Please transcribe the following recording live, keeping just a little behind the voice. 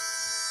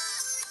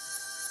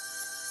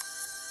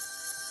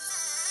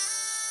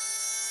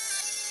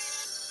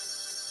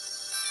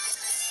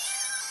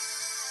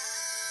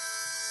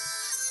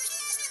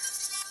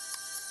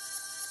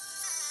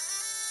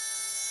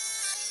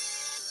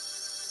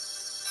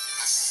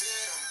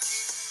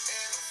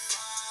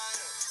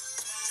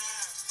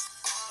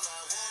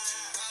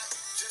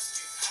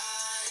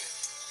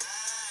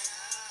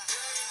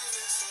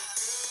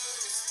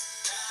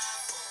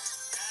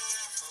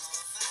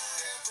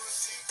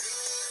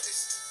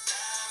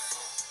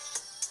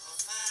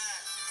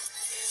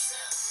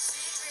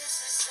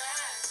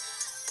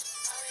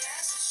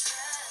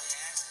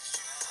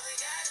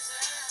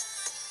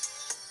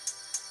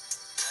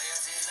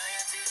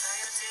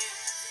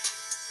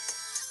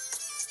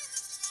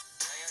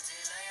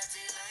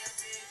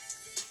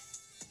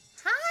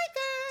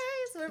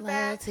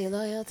loyalty, back.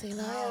 loyalty,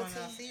 loyalty. Oh,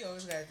 no. See, you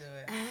always got to do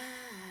it.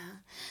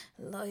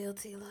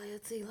 Loyalty,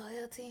 loyalty,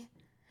 loyalty.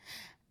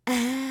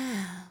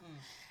 Ah.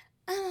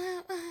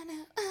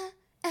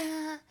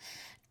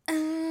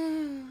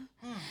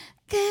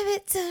 Give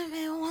it to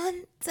me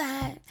one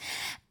time.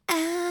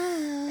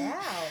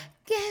 Wow.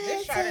 Give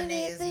This it to Chardonnay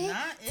me is 3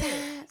 not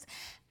it.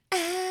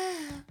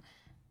 times.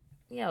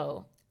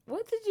 Yo,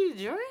 what did you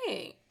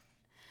drink?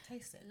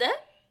 Taste it. That's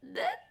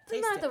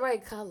Taste not it. the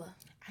right color.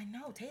 I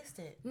know. Taste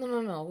it.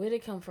 No. Where'd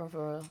it come from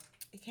for real?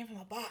 It came from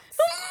a box.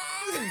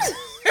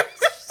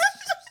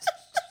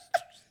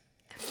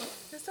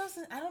 This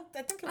doesn't. I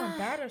think it went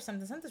bad or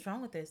something. Something's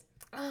wrong with this.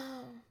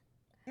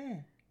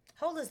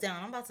 Hold this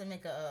down. I'm about to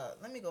make a.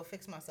 Let me go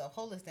fix myself.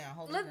 Hold this down.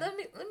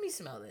 Let me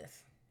smell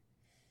this.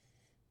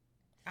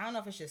 I don't know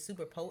if it's just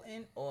super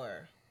potent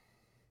or.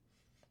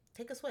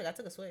 Take a swig. I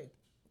took a swig.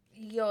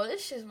 Yo,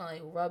 this shit smell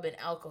like rubbing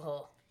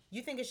alcohol.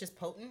 You think it's just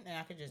potent and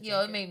I could just.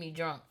 Yo, it made me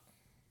drunk.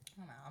 I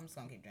don't know. I'm just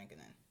gonna keep drinking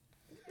then.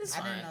 It's I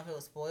fine. didn't know if it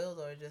was spoiled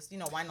or just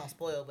wine don't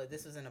spoil, but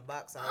this was in a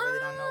box, so I really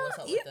don't know what's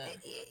up with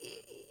that.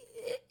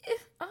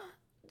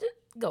 Just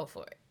go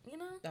for it. You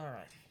know. All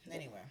right.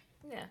 Anyway,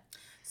 Yeah.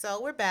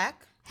 so we're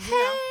back.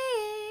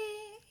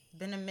 Hey.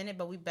 Been a minute,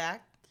 but we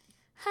back.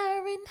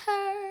 Her and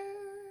her.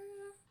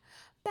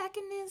 Back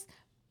in this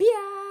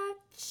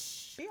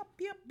biatch. Beep,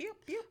 beep,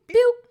 beep, beep, beep.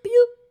 Pew,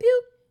 pew,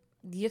 pew.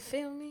 You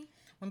feel me?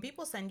 When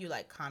people send you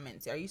like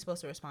comments, are you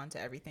supposed to respond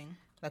to everything?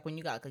 Like when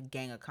you got like a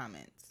gang of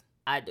comments.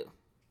 I do.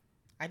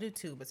 I do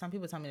too, but some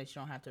people tell me that you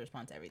don't have to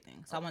respond to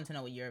everything. So I wanted to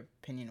know what your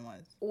opinion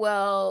was.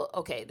 Well,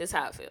 okay, this is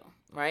how I feel,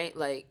 right?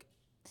 Like,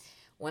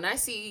 when I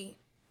see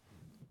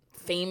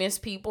famous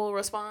people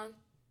respond,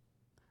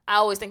 I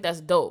always think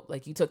that's dope.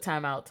 Like, you took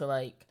time out to,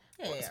 like,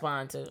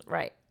 respond to,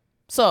 right.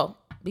 So,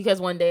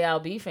 because one day I'll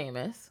be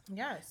famous.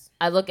 Yes.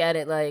 I look at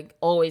it like,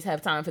 always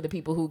have time for the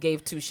people who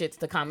gave 2 shits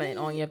to comment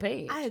on your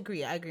page. I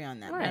agree on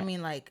that. Right. But I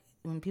mean, like,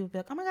 when people be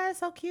like, oh my God, it's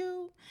so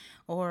cute.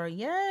 Or,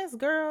 yes,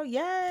 girl,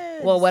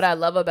 yes. Well, what I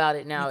love about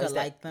it now You is could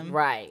that, like them.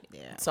 right.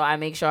 Yeah. So I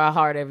make sure I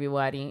heart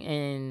everybody.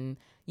 And,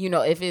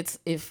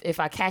 if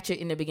I catch it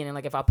in the beginning,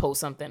 like if I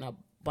post something,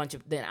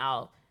 then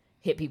I'll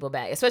hit people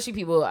back. Especially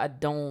people I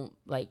don't,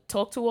 like,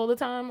 talk to all the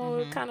time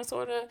or kind of,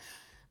 sort of.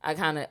 I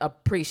kind of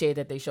appreciate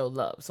that they show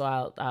love. So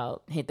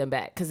I'll hit them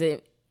back. Because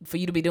for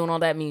you to be doing all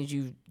that means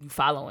you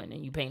following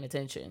and you paying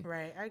attention.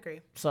 Right, I agree.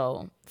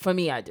 So for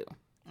me, I do.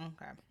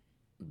 Okay.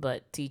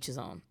 But to each his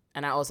own.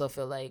 And I also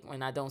feel like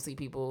when I don't see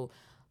people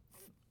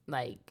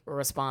like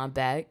respond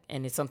back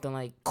and it's something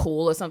like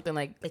cool or something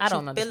like, But I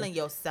don't know. feeling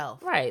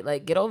yourself. Right.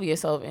 Like get over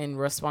yourself and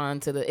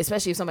respond to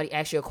especially if somebody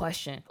asks you a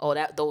question. Oh,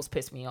 those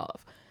piss me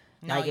off.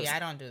 No, like I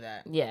don't do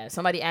that. Yeah.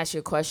 Somebody asks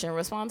you a question,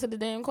 respond to the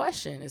damn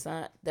question. It's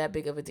not that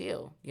big of a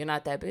deal. You're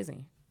not that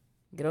busy.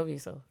 Get over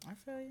yourself. I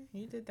feel you.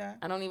 You did that.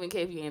 I don't even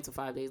care if you answer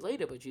 5 days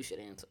later, but you should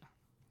answer.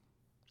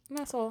 And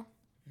that's all.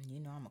 You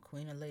know I'm a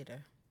queen of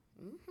later.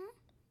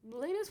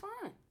 Later's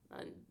fine.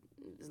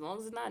 As long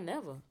as it's not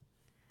never.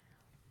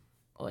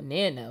 Or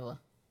near never.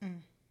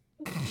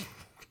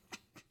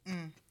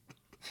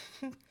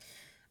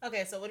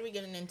 Okay, so what are we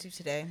getting into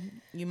today?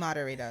 You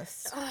moderate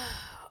us.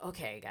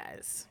 Okay,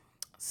 guys.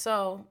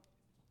 So,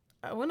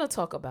 I want to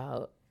talk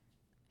about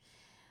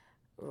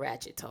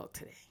Ratchet Talk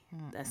today.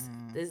 This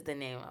is the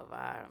name of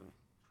our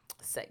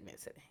segment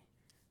today.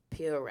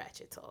 Pure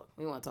Ratchet Talk.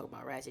 We want to talk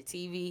about Ratchet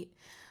TV,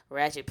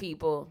 Ratchet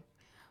people,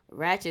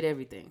 Ratchet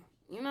everything.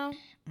 You know?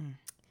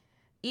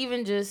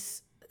 Even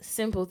just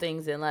simple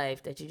things in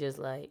life that you just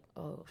like,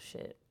 oh,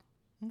 shit.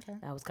 Okay.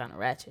 That was kind of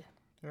ratchet.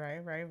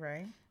 Right.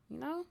 You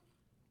know?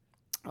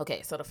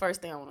 Okay, so the first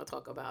thing I want to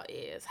talk about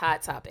is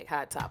hot topic.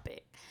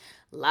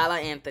 Lala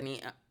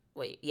Anthony,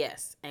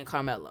 and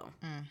Carmelo.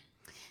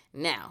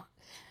 Now,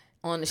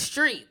 on the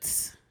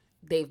streets,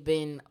 they've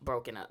been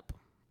broken up,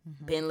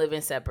 been living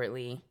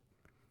separately.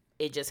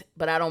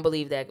 But I don't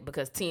believe that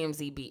because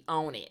TMZ be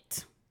on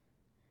it.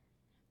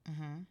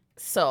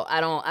 So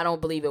I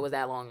don't believe it was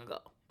that long ago.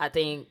 I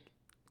think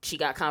she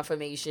got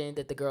confirmation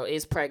that the girl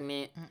is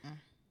pregnant,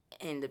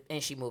 and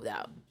she moved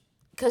out.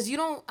 Because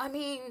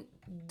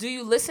do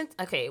you listen?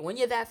 Okay, when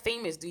you're that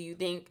famous, do you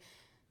think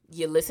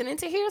you're listening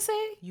to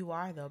hearsay? You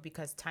are, though,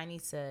 because Tiny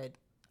said,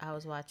 I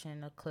was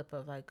watching a clip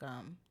of, like,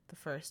 the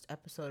first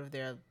episode of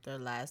their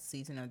last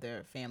season of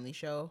their family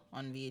show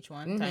on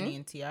VH1, Tiny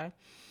and T.I.,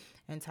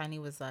 and Tiny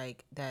was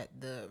like, that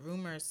the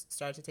rumors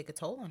started to take a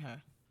toll on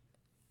her.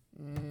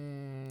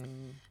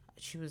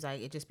 She was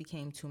like, it just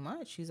became too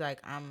much. She's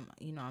like, I'm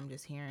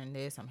just hearing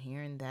this, I'm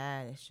hearing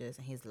that. It's just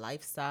his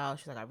lifestyle.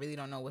 She's like, I really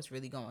don't know what's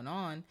really going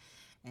on.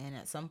 And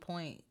at some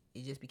point,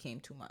 it just became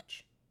too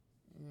much.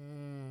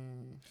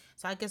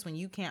 So I guess when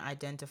you can't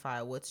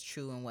identify what's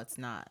true and what's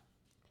not.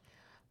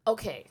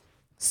 Okay,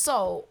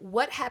 so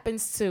what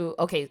happens to...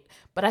 Okay,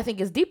 but I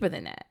think it's deeper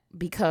than that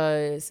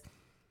because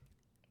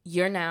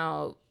you're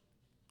now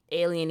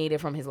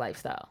alienated from his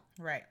lifestyle.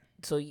 Right.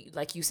 So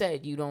like you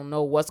said, you don't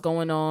know what's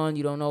going on.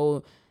 You don't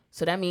know...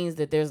 So that means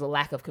that there's a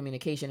lack of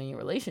communication in your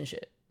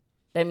relationship.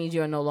 That means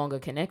you're no longer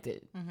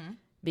connected.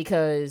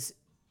 Because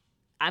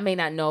I may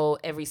not know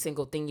every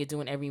single thing you're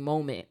doing every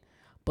moment,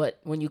 but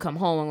when you come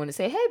home, I'm going to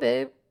say, hey,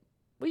 babe,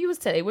 where you was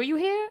today? Were you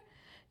here?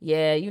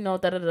 Yeah,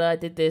 da-da-da, I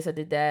did this, I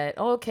did that.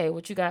 Oh, okay,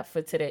 what you got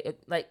for today?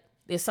 Like,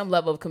 there's some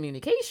level of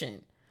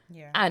communication.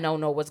 Yeah. I don't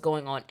know what's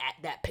going on at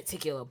that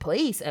particular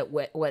place, at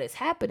what is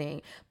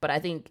happening, but I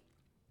think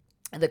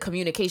the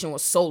communication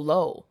was so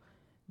low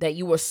that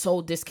you were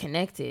so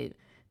disconnected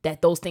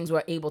that those things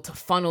were able to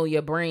funnel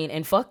your brain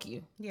and fuck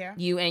you. Yeah.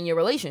 You and your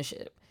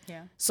relationship.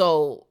 Yeah.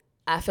 So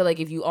I feel like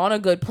if you're on a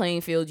good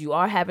playing field, you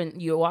are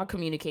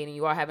communicating,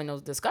 you are having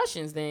those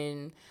discussions,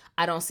 then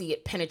I don't see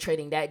it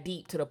penetrating that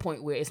deep to the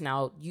point where it's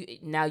now you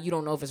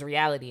don't know if it's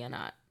reality or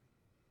not.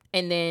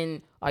 And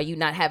then are you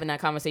not having that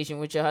conversation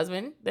with your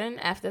husband then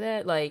after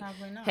that? Like,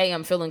 hey,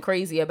 I'm feeling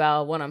crazy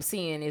about what I'm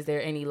seeing. Is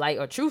there any light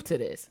or truth to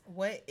this?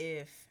 What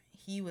if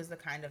he was the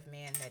kind of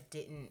man that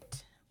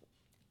didn't...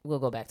 We'll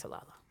go back to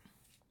Lala.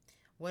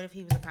 What if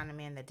he was the kind of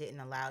man that didn't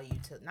allow you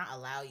to... Not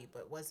allow you,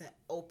 but wasn't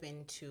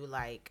open to,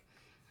 like,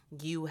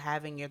 you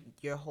having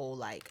your whole,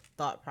 like,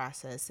 thought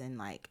process and,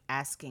 like,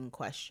 asking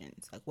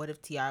questions? Like, what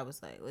if T.I.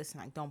 was like, listen,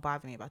 like, don't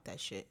bother me about that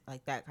shit.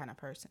 Like, that kind of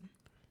person.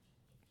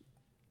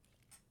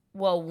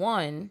 Well,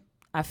 one,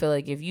 I feel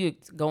like if you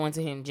go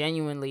into him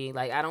genuinely,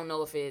 like, I don't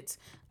know if it's...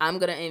 I'm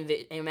going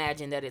to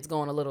imagine that it's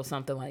going a little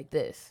something like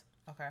this.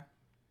 Okay.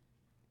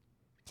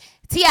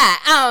 T.I.,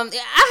 I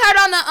heard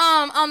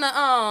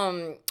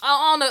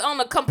on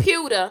the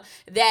computer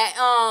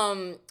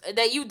that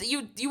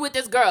you with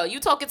this girl. You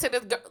talking to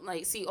this girl.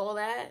 Like, see all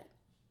that?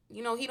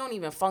 He don't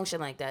even function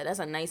like that. That's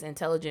a nice,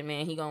 intelligent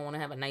man. He gonna want to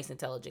have a nice,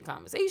 intelligent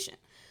conversation.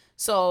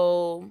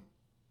 So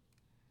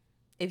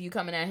if you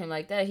coming at him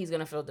like that, he's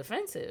gonna feel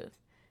defensive.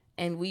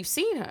 And we've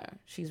seen her.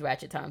 She's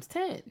ratchet times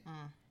 10.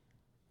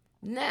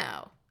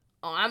 Now,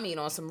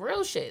 on some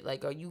real shit.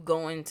 Like, are you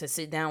going to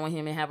sit down with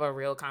him and have a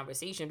real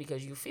conversation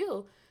because you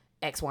feel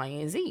X, Y,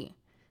 and Z?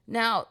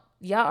 Now,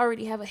 y'all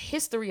already have a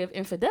history of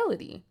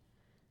infidelity.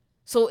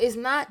 So it's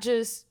not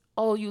just,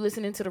 you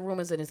listening to the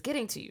rumors and it's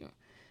getting to you.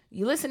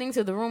 You're listening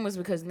to the rumors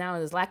because now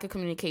there's lack of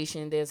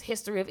communication. There's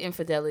history of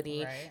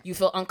infidelity. Right. You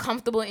feel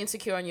uncomfortable and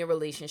insecure in your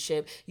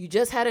relationship. You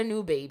just had a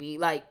new baby.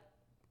 Like,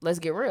 let's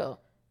get real.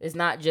 It's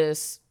not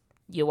just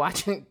you're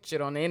watching shit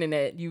on the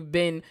internet. You've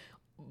been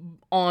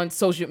on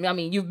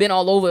you've been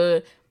all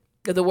over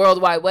the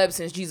World Wide Web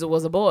since Jesus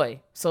was a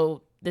boy.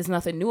 So there's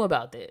nothing new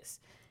about this.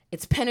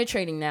 It's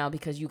penetrating now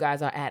because you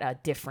guys are at a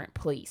different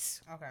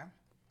place. Okay.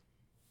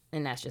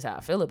 And that's just how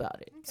I feel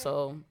about it. Okay.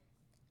 So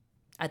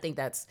I think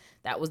that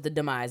was the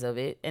demise of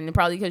it. And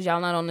probably because y'all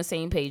not on the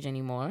same page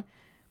anymore.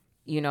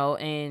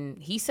 And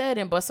he said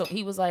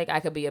he was like, I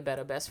could be a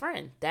better best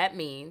friend. That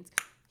means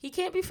he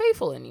can't be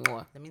faithful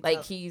anymore.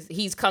 Like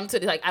he's come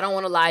to like, I don't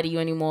want to lie to you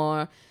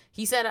anymore.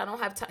 He said, I don't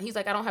have time. He's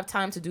like, I don't have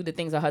time to do the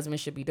things a husband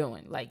should be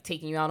doing. Like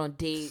taking you out on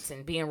dates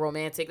and being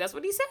romantic. That's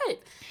what he said.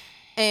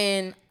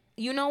 And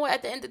you know what?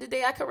 At the end of the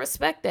day, I can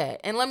respect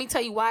that. And let me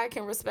tell you why I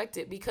can respect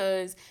it.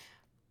 Because,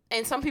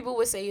 and some people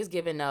would say he's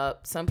giving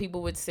up. Some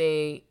people would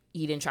say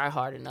he didn't try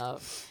hard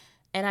enough.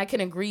 And I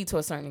can agree to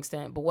a certain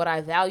extent. But what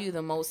I value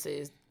the most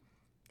is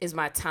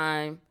my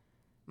time,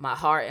 my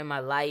heart, and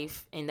my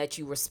life. And that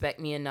you respect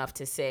me enough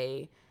to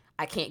say,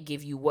 I can't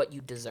give you what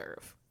you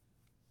deserve.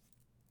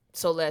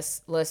 So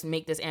let's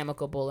make this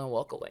amicable and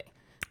walk away.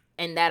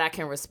 And that I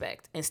can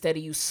respect. Instead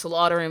of you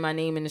slaughtering my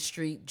name in the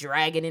street,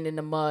 dragging it in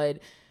the mud,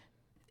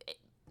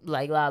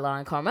 like Lala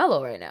and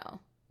Carmelo right now.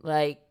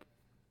 Like,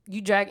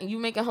 you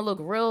making her look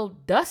real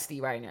dusty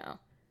right now.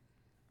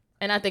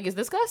 And I think it's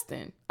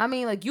disgusting.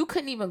 Like, you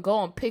couldn't even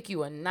go and pick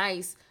you a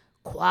nice,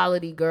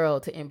 quality girl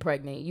to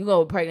impregnate. You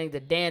go impregnate the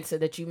dancer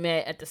that you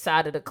met at the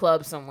side of the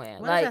club somewhere.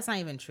 What if that's not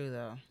even true,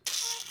 though?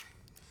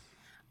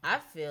 I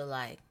feel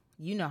like,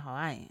 you know how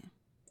I am.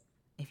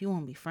 If you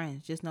want to be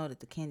friends, just know that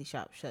the candy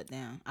shop shut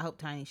down. I hope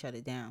Tiny shut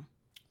it down.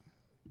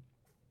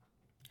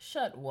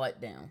 Shut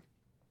what down?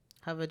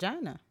 Her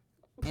vagina.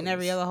 Please. And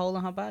every other hole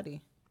in her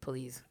body.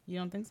 Please. You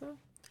don't think so?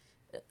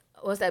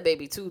 What's that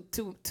baby? Two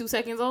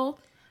seconds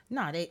old?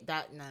 No, no.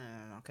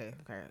 Okay.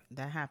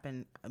 That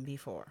happened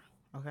before.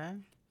 Okay.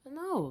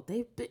 No,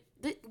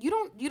 you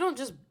don't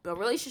just, a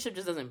relationship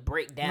just doesn't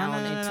break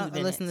down in 2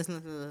 minutes.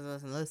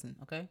 Listen.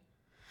 Okay.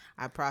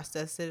 I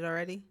processed it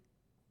already.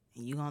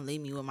 And you gonna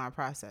leave me with my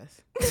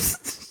process.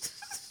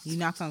 You're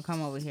not gonna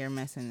come over here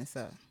messing this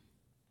up.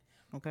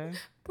 Okay?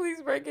 Please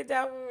break it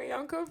down for me.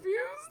 I'm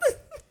confused.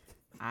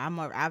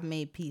 I've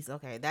made peace.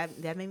 Okay.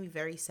 That made me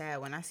very sad.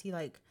 When I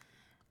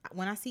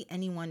see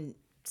anyone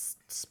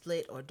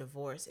split or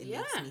divorce, it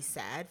makes me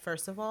sad,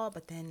 first of all.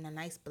 But then a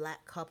nice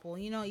black couple,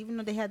 even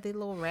though they had their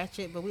little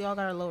ratchet, but we all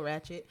got a little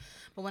ratchet.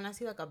 But when I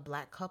see like a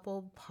black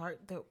couple part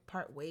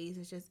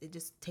ways, it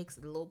just takes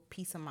a little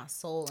piece of my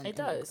soul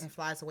and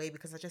flies away,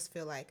 because I just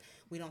feel like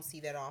we don't see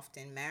that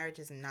often. Marriage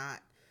is not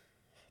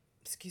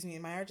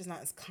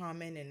as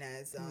common and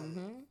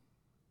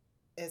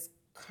as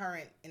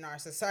current in our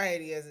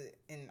society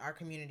in our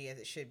community as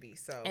it should be.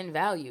 So, and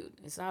valued.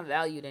 It's not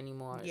valued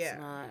anymore. Yeah.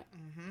 It's not.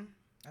 Mm-hmm.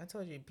 I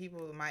told you,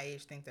 people my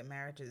age think that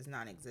marriage is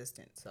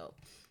non-existent. So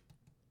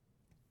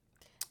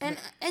And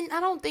I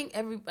don't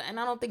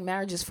think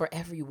marriage is for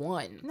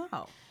everyone.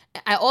 No.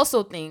 I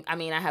also think, I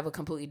mean, I have a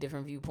completely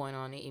different viewpoint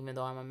on it, even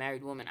though I'm a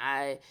married woman.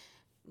 I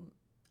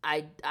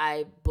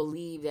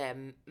believe that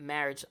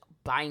marriage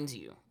binds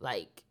you,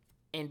 like,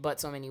 in but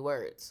so many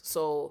words.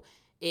 So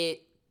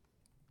it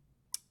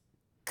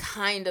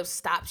kind of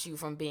stops you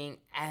from being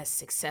as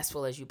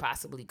successful as you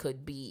possibly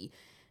could be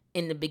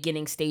in the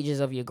beginning stages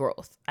of your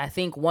growth. I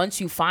think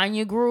once you find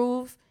your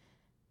groove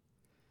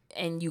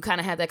and you kind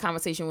of have that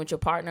conversation with your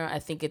partner, I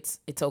think it's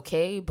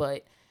okay.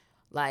 But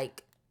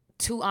like,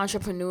 two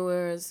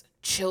entrepreneurs,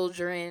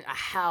 children, a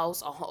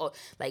house,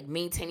 like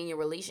maintaining your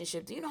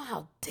relationship, do you know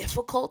how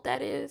difficult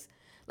that is?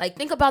 Like,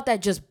 think about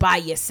that just by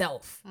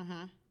yourself.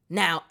 Mm-hmm.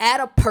 Now, add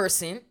a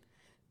person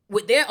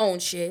with their own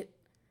shit,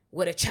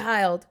 with a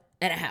child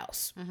and a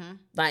house. Mm-hmm.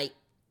 Like,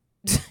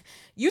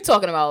 you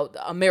talking about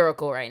a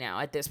miracle right now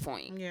at this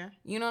point. Yeah.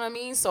 You know what I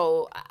mean?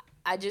 So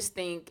I just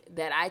think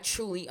that I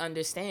truly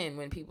understand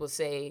when people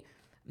say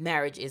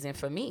marriage isn't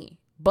for me.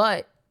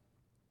 But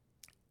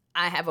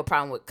I have a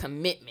problem with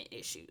commitment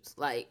issues.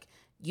 Like,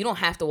 you don't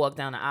have to walk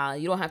down the aisle.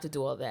 You don't have to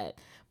do all that.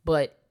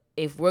 But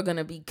if we're going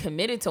to be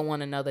committed to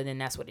one another, then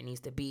that's what it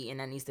needs to be.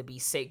 And that needs to be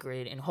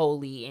sacred and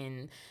holy,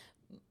 and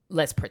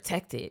let's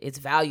protect it. It's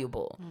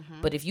valuable.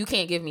 Mm-hmm. But if you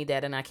can't give me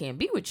that, then I can't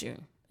be with you.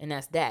 And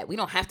that's that. We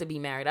don't have to be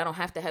married. I don't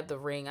have to have the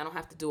ring. I don't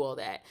have to do all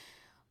that.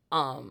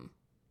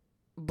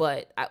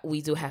 But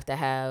we do have to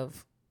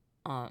have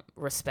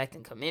respect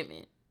and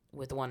commitment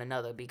with one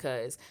another,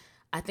 because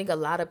I think a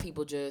lot of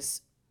people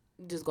just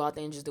go out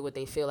there and just do what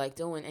they feel like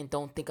doing and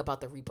don't think about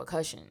the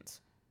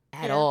repercussions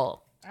at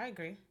all. I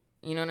agree.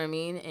 You know what I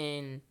mean?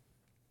 And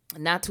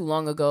not too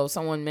long ago,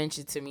 someone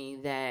mentioned to me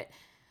that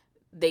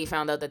they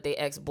found out that their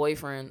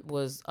ex-boyfriend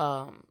was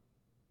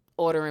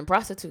ordering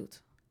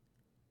prostitutes.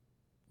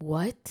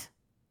 What?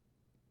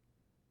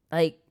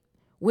 Like,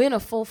 we're in a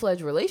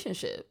full-fledged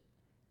relationship.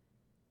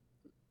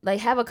 Like,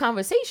 have a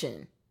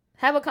conversation.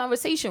 Have a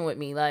conversation with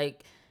me.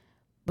 Like,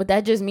 but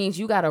that just means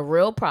you got a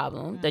real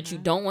problem that you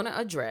don't want to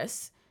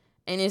address.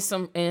 And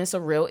it's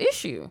a real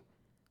issue.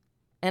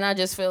 And I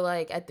just feel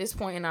like at this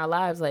point in our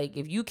lives, like,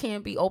 if you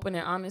can't be open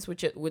and honest with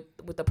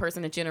the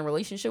person that you're in a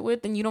relationship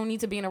with, then you don't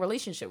need to be in a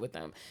relationship with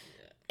them.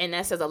 Yeah. And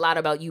that says a lot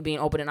about you being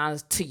open and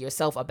honest to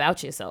yourself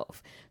about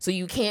yourself. So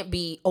you can't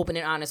be open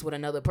and honest with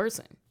another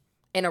person.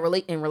 And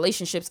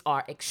relationships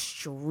are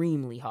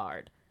extremely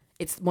hard.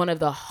 It's one of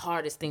the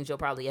hardest things you'll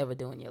probably ever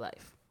do in your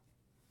life.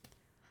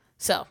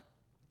 So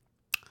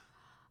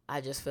I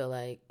just feel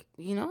like,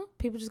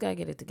 people just gotta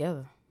get it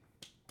together.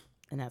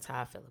 And that's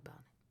how I feel about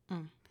it.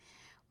 Mm.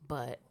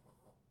 But,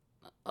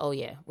 oh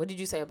yeah. What did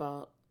you say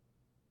about,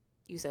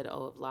 you said, if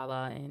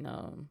Lala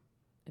and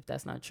if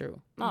that's not true.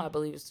 No, I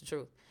believe it's the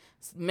truth.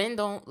 Men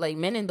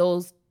in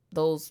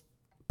those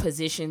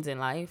positions in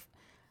life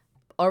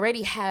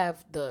already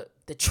have the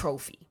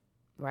trophy,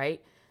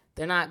 right?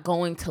 They're not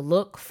going to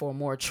look for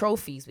more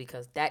trophies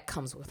because that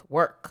comes with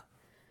work.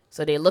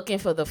 So they're looking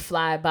for the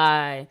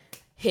flyby,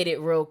 hit it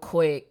real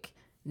quick,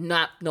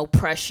 no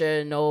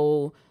pressure,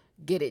 no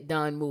get it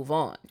done, move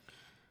on.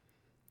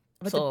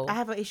 But so I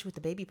have an issue with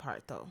the baby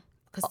part, though.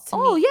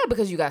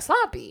 Because you got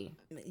sloppy.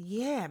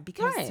 Yeah,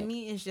 because to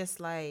me, it's just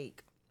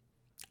like,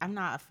 I'm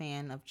not a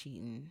fan of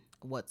cheating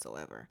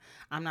whatsoever.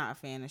 I'm not a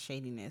fan of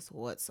shadiness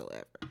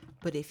whatsoever.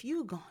 But if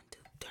you gonna do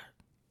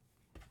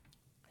dirt,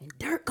 and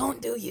dirt gonna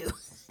do you,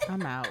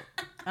 I'm out.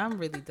 I'm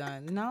really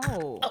done.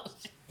 No.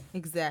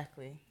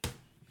 Exactly.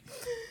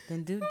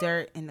 Then do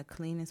dirt in the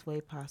cleanest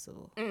way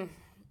possible.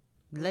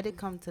 Let it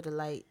come to the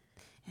light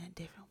in a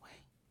different way.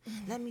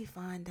 Let me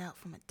find out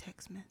from a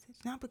text message.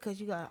 Not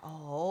because you got a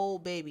whole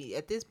baby.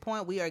 At this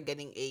point, we are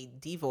getting a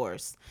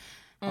divorce.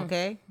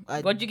 Okay?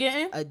 What you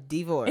getting? A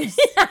divorce.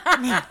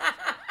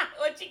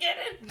 What you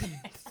getting?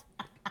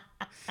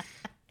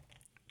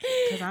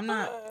 Because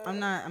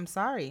I'm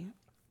sorry.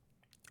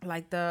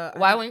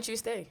 Why wouldn't you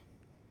stay?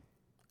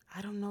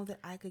 I don't know that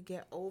I could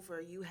get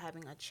over you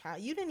having a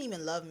child. You didn't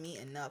even love me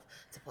enough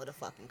to put a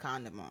fucking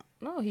condom on.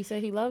 No, he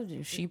said he loved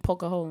you. She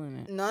poked a hole in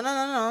it.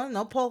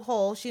 No poke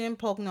hole. She didn't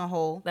poke no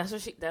hole. That's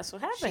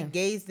what happened. She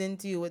gazed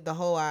into you with the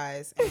whole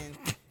eyes,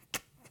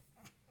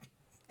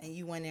 and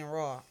you went in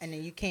raw. And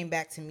then you came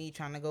back to me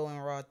trying to go in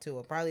raw too.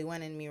 Or probably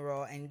went in me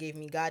raw and gave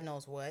me God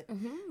knows what.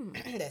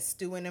 Mm-hmm. That's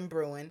stewing and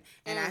brewing.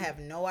 And I have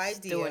no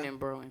idea. Stewing and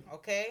brewing.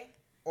 Okay?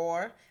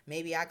 Or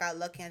maybe I got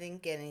lucky and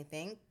didn't get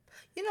anything.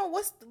 You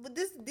know,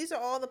 these are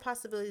all the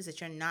possibilities that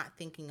you're not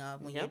thinking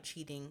of when you're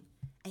cheating,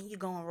 and you're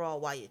going raw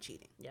while you're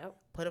cheating. Yep.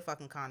 Put a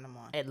fucking condom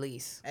on. At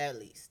least.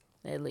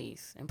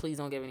 And please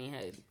don't give any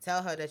head.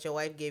 Tell her that your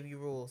wife gave you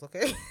rules,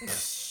 okay?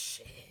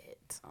 Shit,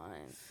 son.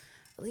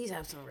 At least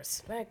have some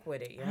respect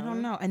with it, yo. I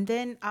don't know. And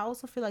then I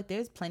also feel like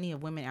there's plenty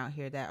of women out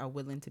here that are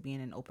willing to be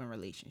in an open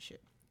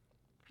relationship.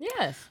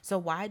 Yes. So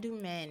why do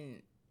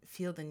men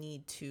feel the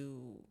need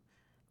to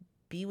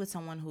be with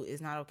someone who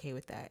is not okay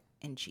with that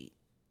and cheat?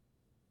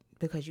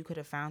 Because you could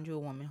have found you a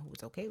woman who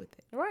was okay with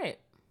it. Right.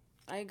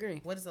 I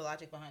agree. What is the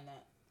logic behind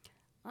that?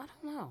 I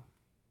don't know.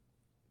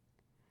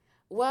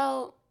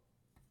 Well,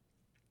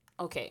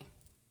 okay.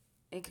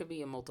 It could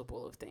be a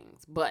multiple of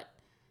things, but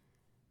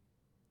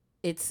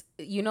it's,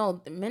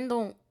 men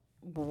don't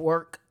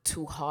work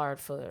too hard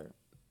for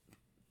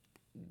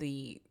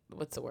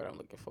what's the word I'm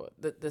looking for?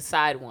 The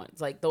side ones.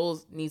 Like,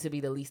 those need to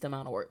be the least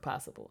amount of work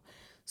possible.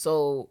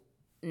 So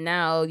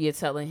now you're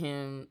telling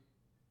him,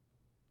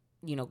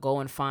 go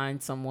and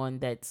find someone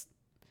that's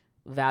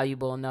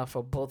valuable enough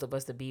for both of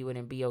us to be with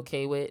and be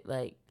okay with.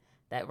 Like,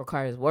 that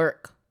requires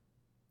work.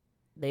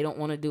 They don't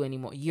want to do any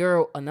more.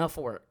 You're enough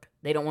work.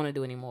 They don't want to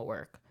do any more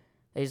work.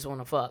 They just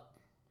want to fuck.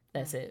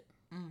 That's it.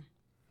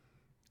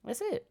 That's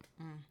it.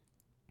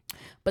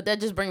 But that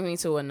just brings me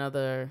to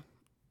another.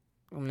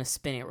 I'm going to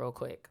spin it real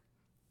quick.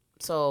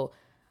 So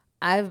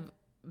I've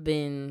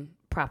been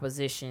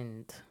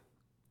propositioned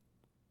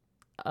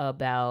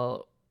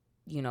about,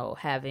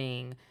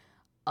 having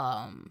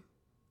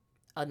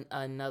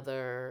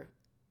another,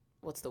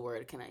 what's the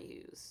word can I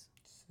use?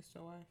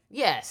 Sister wife?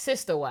 Yeah,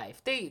 sister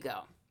wife. There you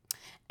go.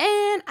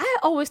 And I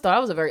always thought I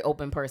was a very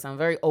open person. I'm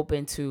very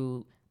open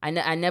to,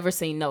 I never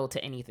say no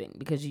to anything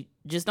because you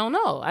just don't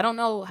know. I don't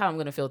know how I'm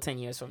going to feel 10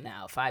 years from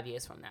now, 5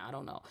 years from now. I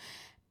don't know.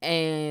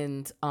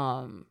 And,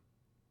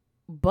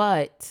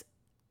 but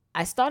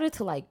I started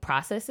to like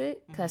process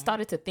it because I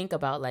started to think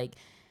about like,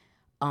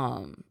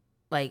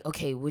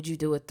 okay, would you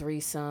do a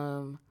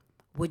threesome?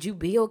 Would you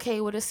be okay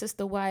with a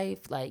sister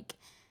wife? Like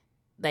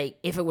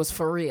if it was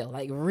for real,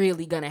 like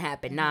really gonna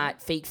happen,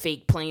 not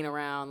fake playing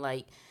around.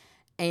 Like,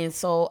 and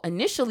so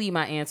initially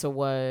my answer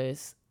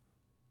was,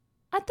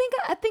 I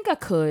think I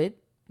could.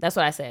 That's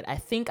what I said. I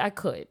think I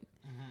could.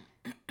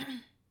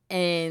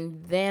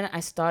 And then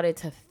I started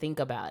to think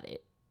about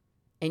it.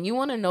 And you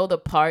want to know the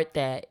part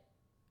that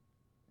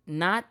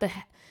not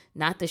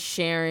the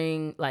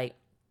sharing, like,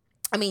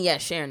 I mean, yeah,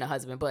 sharing the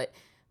husband, but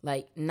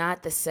like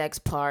not the sex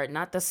part,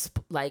 not the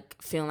like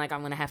feeling like I'm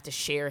going to have to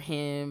share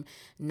him,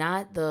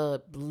 not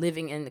the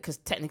living in, because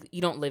technically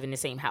you don't live in the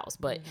same house,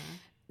 but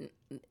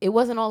it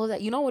wasn't all of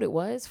that. You know what it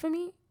was for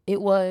me? It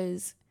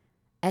was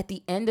at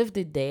the end of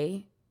the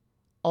day,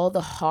 all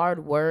the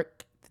hard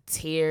work, the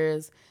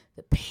tears,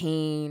 the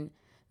pain,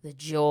 the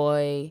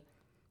joy,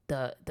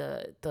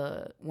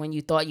 the when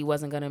you thought you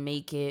wasn't gonna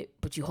make it,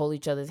 but you hold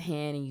each other's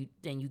hand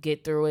and you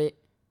get through it.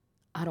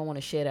 I don't want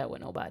to share that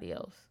with nobody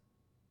else.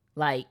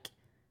 Like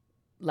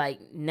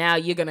now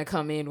you're gonna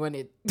come in when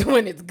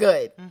it's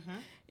good.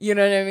 You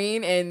know what I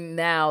mean? And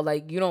now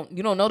like you don't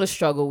know the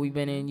struggle we've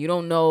been in. You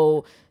don't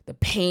know the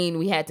pain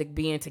we had to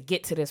be in to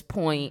get to this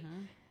point.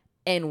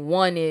 And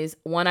one,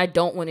 I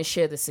don't want to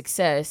share the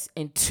success,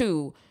 and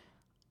two,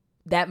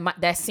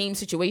 that same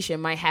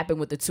situation might happen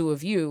with the two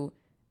of you,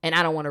 and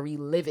I don't want to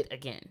relive it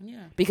again.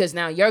 Yeah. Because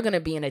now you're going to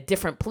be in a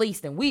different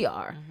place than we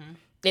are.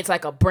 It's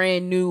like a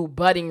brand new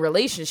budding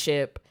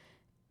relationship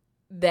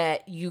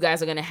that you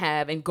guys are going to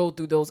have and go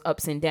through those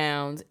ups and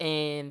downs,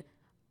 and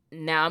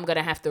now I'm going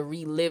to have to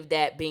relive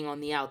that being on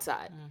the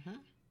outside.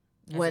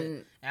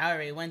 When I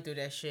already went through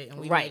that shit, and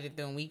we made it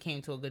through, and we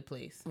came to a good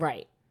place.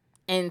 Right.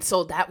 And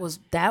so that was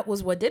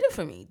what did it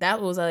for me.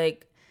 That was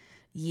like,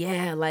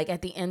 yeah, like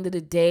at the end of the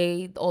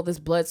day, all this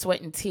blood,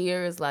 sweat, and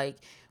tears, like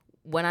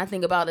when I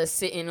think about us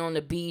sitting on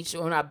the beach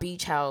or in our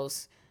beach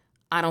house,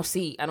 I just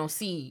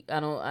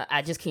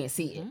can't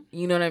see it.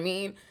 You know what I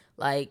mean?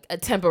 Like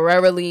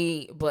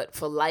temporarily, but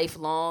for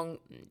lifelong,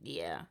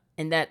 yeah.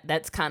 And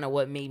that's kind of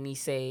what made me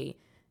say,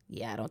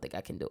 yeah, I don't think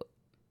I can do it.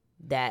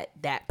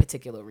 That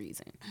particular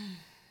reason.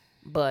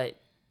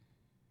 But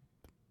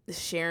the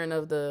sharing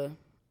of the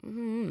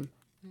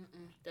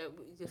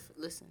just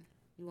listen.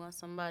 You want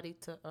somebody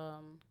to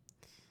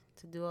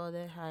do all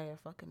that? Hire a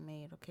fucking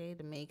maid, okay?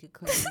 The maid could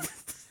clean.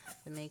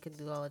 The maid could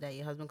do all of that.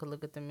 Your husband could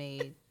look at the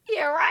maid.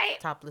 Yeah, right.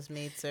 Topless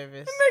maid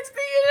service. The next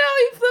thing you know,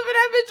 he flipping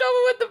that bitch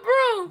over with the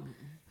broom.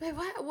 Wait,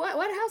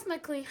 why the house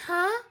not clean?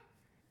 Huh?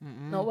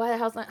 No, why the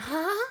house not?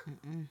 Huh?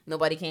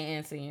 Nobody can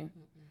answer you.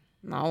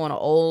 No, I want an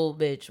old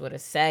bitch with a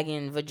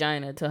sagging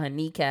vagina to her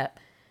kneecap,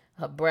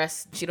 her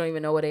breasts. She don't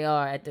even know where they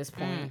are at this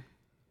point.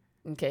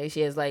 Okay, she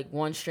has like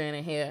one strand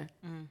of hair.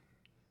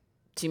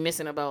 She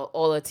missing about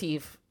all her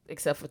teeth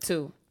except for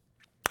two.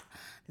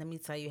 Let me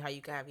tell you how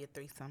you can have your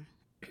threesome.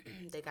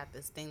 They got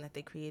this thing that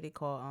they created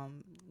called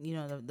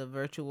the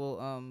virtual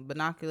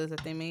binoculars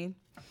that they made.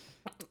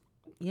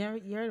 You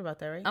heard about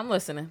that, right? I'm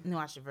listening. You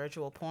watch the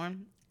virtual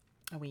porn,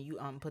 and when you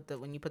put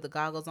the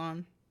goggles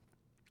on,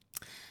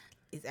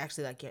 it's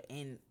actually like you're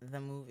in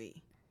the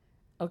movie.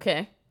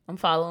 Okay, I'm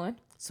following.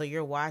 So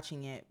you're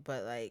watching it,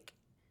 but like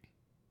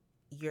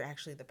you're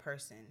actually the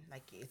person.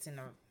 Like it's in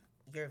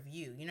your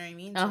view. You know what I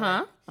mean?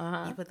 So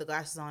you put the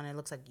glasses on, and it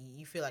looks like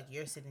you feel like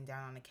you're sitting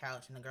down on the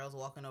couch, and the girl's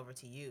walking over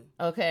to you.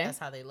 Okay, that's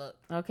how they look.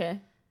 Okay.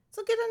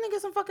 So get that nigga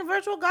some fucking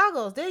virtual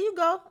goggles. There you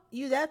go.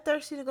 You that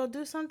thirsty to go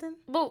do something?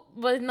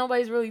 But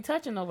nobody's really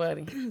touching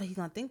nobody. But he's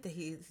gonna think that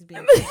he's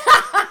being.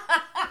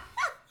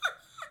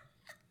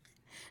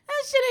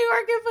 That shit ain't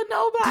working for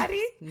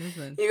nobody.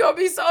 Listen. You gonna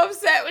be so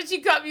upset when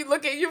she come.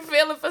 You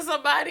feeling for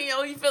somebody.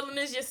 Oh, you feeling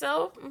this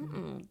yourself?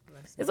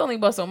 It's only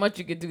about so much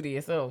you can do to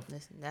yourself.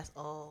 Listen, that's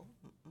all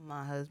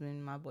my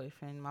husband, my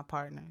boyfriend, my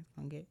partner is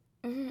gonna get.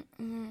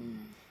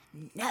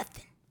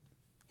 Nothing.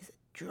 It's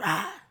a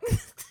dry.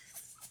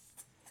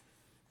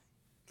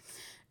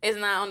 It's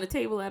not on the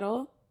table at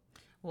all.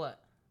 What?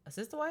 A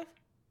sister wife?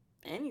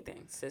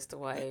 Anything. Sister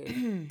wife,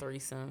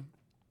 threesome.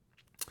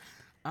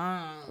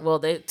 Um, Well,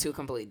 they're two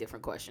completely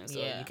different questions, so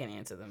Yeah. you can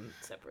answer them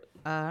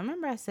separately.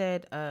 remember I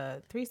said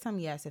threesome,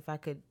 yes, if I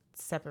could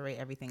separate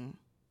everything.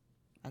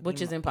 Like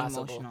Which is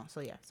impossible. Emotional. So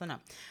yeah, so no.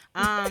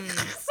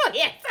 So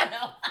yes, I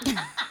know.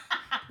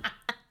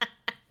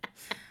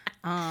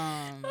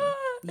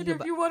 And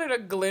if you wanted a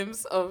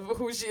glimpse of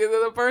who she is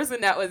as a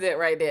person, that was it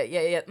right there.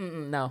 Yeah.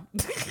 No.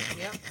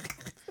 Yep.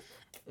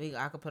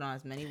 I could put on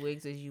as many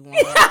wigs as you want.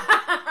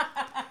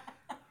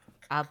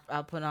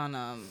 I'll put on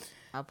a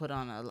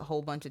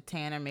whole bunch of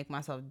tanner, make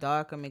myself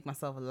darker, make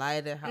myself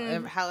lighter.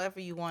 However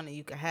you want it,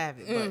 you can have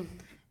it. But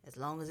as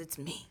long as it's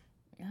me.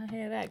 I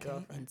hear that,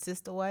 girl. And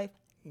sister wife,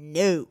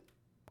 no.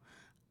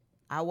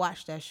 I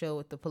watched that show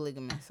with the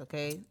polygamists,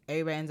 okay?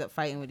 Everybody ends up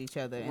fighting with each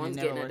other. And One's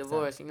it never getting a works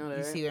divorce, out. you know that,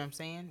 You right? see what I'm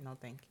saying? No,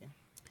 thank you.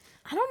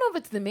 I don't know if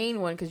it's the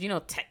main one, because,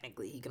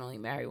 technically he can only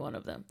marry one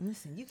of them.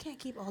 Listen, you can't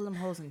keep all them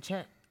hoes in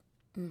check.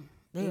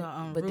 They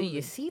are unruly. But do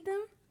you see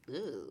them?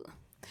 Ew.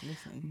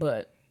 Listen.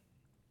 But,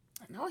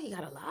 no, he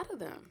got a lot of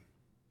them.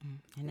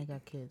 And they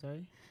got kids,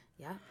 right?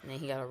 Yeah. And then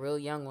he got a real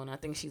young one. I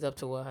think she's up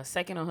to her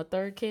second or her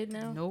third kid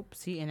now. Nope.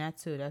 See, and that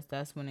too.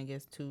 That's when it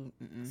gets too.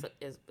 So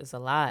it's a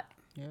lot.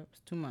 Yep,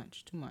 it's too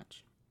much. Too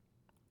much.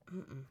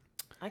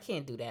 I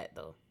can't do that,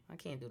 though. I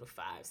can't do the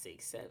 5,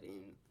 6, 7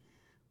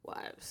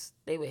 wives.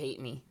 They would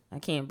hate me. I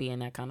can't be in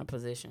that kind of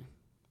position.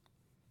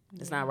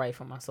 It's not right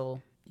for my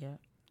soul. Yep.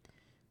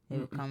 They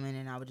would come in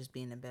and I would just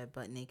be in the bed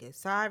butt naked.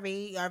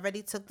 Sorry, you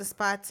already took the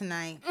spot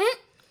tonight.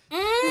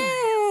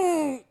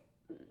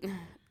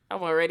 I'm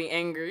already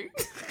angry.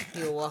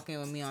 He would walk in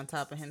with me on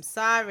top of him.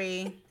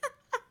 Sorry.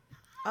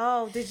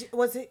 Oh,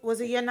 was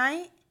it your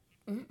night?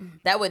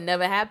 That would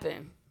never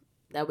happen.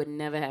 That would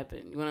never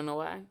happen. You want to know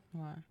why?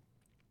 Why?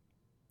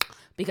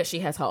 Because she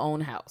has her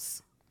own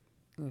house.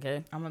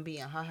 Okay? I'm gonna be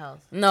in her house.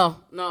 No,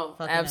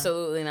 Fucking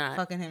absolutely not.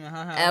 Fucking him in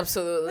her house.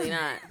 Absolutely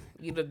not.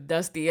 You the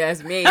dusty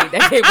ass maid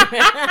that came.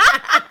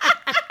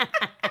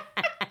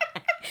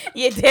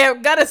 You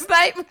damn gutter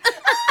snipe.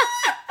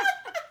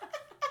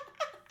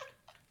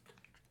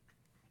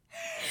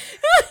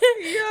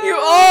 You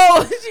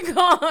old.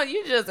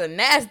 You just a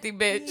nasty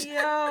bitch.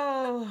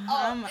 Yo,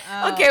 I'm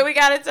out. Okay, we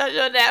gotta touch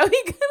on that.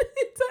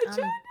 I'm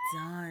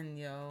done,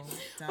 yo.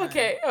 Done.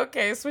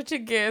 Okay.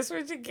 Switching gears.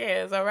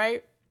 All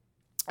right.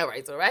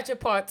 So Ratchet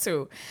Part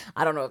 2.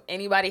 I don't know if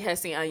anybody has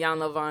seen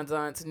Iyanla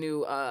Vanzant's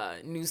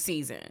new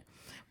season,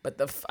 but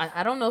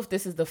I don't know if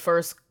this is the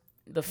first.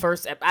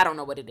 I don't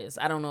know what it is.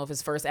 I don't know if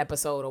it's first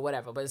episode or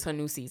whatever, but it's her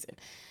new season.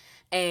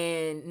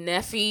 And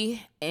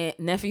Neffy,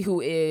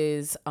 who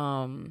is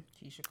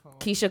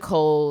Keisha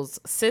Cole's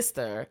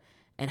sister,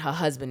 and her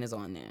husband is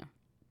on there.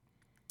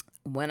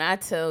 When I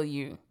tell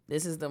you,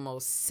 this is the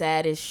most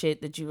saddest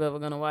shit that you've ever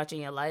gonna watch in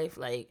your life.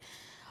 Like,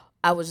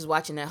 I was just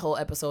watching that whole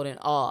episode in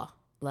awe.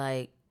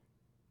 I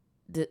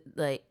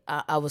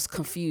was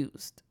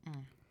confused.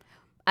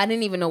 I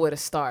didn't even know where to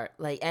start.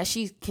 Like, as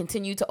she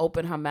continued to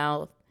open her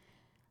mouth,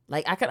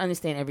 like, I could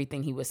understand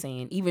everything he was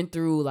saying, even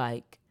through,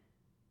 like,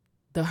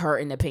 the hurt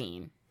and the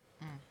pain.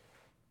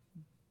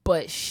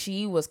 But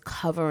she was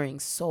covering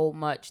so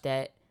much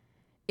that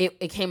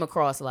it came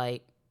across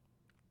like,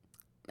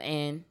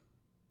 and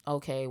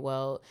okay,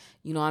 well,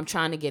 I'm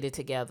trying to get it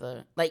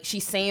together. Like,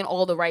 she's saying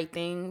all the right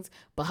things,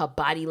 but her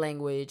body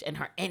language and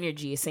her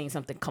energy is saying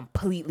something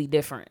completely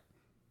different.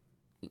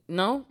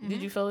 No? Mm-hmm.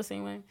 Did you feel the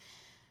same way?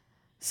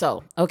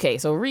 So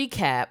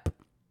recap.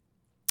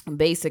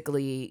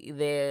 Basically,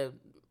 their,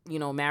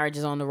 marriage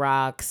is on the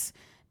rocks,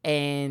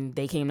 and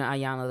they came to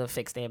Iyanla to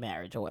fix their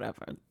marriage or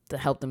whatever, to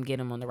help them get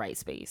them on the right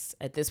space.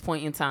 At this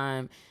point in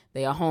time,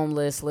 they are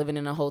homeless, living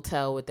in a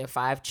hotel with their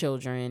 5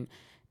 children,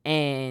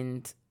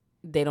 and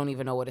they don't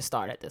even know where to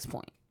start at this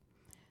point.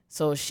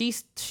 So she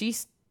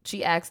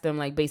asked them,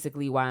 like,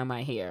 basically, why am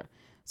I here?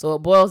 So it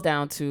boils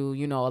down to,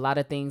 a lot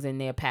of things in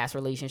their past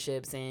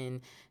relationships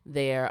and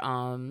their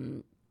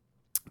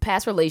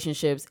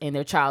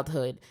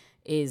childhood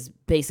is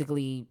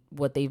basically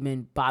what they've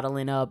been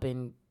bottling up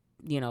and,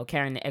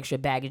 carrying the extra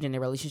baggage in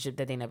their relationship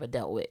that they never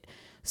dealt with.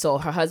 So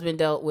her husband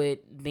dealt with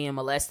being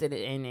molested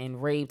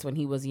and raped when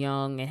he was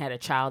young and had a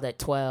child at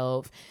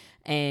 12.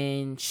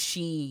 And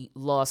she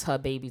lost her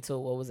baby to,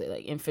 what was it,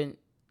 like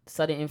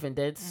sudden infant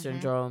death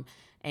syndrome.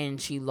 And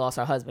she lost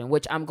her husband,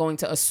 which I'm going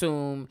to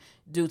assume,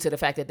 due to the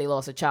fact that they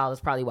lost a child, is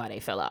probably why they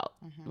fell out,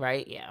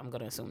 right? Yeah, I'm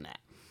going to assume that.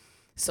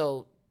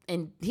 So,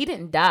 and he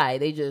didn't die.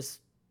 They just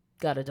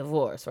got a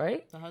divorce,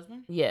 right? The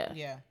husband? Yeah.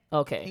 Yeah.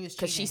 Okay. He was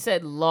because she cheating.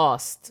 said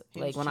lost. He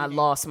Like, was when I cheating.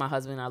 lost my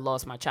husband, I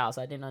lost my child.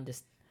 So I didn't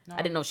understand. No.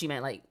 I didn't know she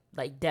meant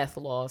like death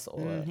loss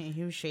or.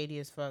 He was shady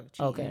as fuck.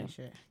 Cheating Okay. and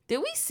shit. Did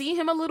we see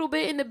him a little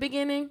bit in the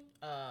beginning?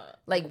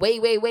 Like way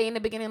in the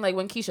beginning, like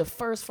when Keisha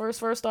first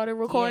started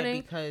recording.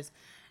 Yeah, because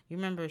you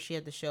remember she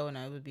had the show and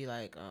it would be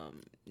like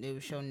they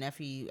would show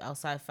Neffy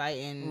outside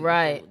fighting,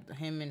 Right.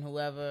 Him and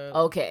whoever.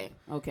 Okay.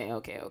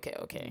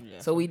 Yeah.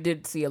 So we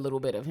did see a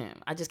little bit of him.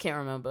 I just can't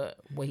remember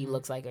what he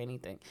looks like or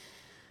anything.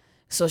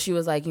 So she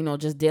was like,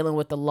 just dealing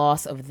with the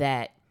loss of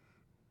that,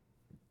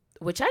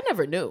 which I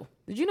never knew.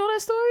 Did you know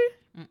that story?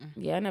 Mm-mm.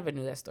 Yeah, I never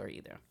knew that story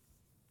either.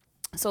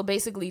 So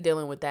basically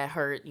dealing with that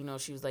hurt,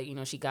 she was like,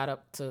 she got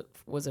up to,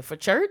 was it for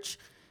church?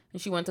 And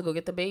she went to go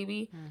get the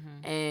baby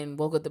and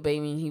woke up the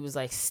baby and he was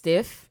like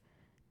stiff.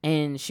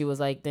 And she was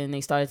like, then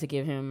they started to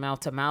give him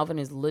mouth to mouth and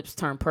his lips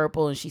turned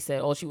purple. And she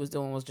said all she was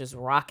doing was just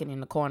rocking in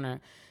the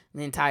corner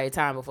the entire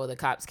time before the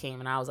cops came.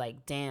 And I was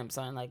like, damn,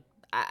 son, like,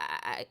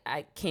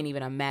 I can't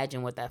even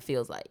imagine what that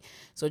feels like.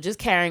 So just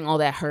carrying all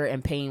that hurt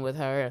and pain with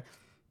her,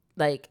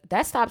 like,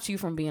 that stops you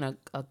from being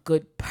a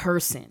good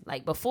person.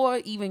 Like,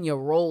 before even your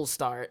roles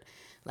start,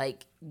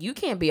 like, you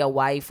can't be a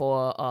wife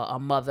or a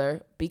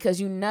mother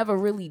because you never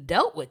really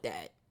dealt with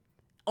that.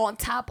 On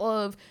top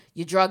of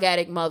your drug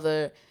addict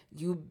mother,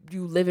 you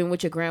living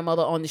with your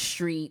grandmother on the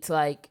streets,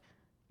 like,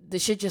 the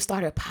shit just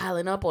started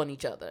piling up on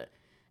each other.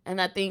 And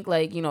I think,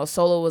 like,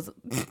 Solo was,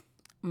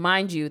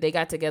 mind you, they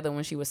got together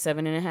when she was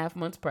 7.5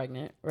 months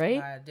pregnant, right?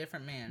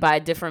 By a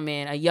different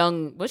man. A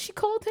young, what she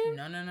called him?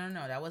 No.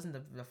 That wasn't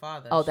the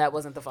father. Oh, that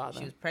wasn't the father.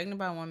 She was pregnant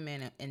by one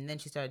man, and then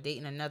she started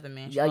dating another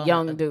man. A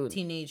young dude.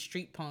 Teenage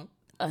street punk.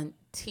 A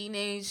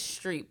teenage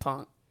street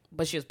punk.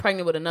 But she was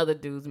pregnant with another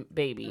dude's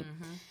baby.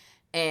 Mm-hmm.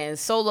 And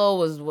Solo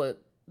was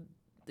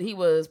he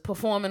was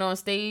performing on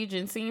stage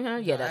and seeing her?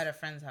 Yeah. At a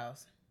friend's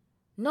house.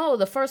 No,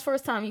 the first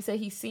time he said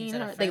he seen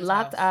her. They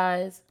locked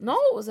eyes. No,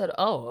 it was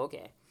oh,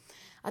 okay.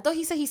 I thought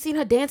he said he seen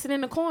her dancing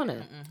in the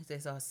corner. Mm-mm. He said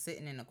he saw her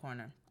sitting in the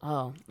corner. Oh,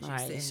 all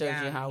right. He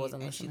showed you how I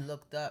wasn't listening. And she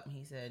looked up and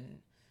he said,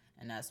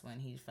 and that's when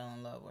he fell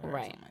in love with her.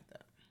 Right. Or something like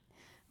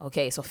that.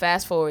 Okay, so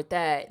fast forward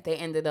that. They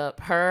ended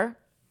up, her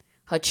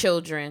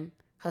children,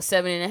 her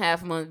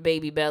 7.5 month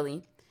baby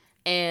Belly,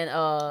 and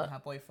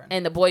her boyfriend.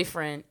 And the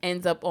boyfriend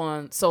ends up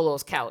on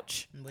Solo's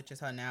couch. Which is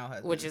her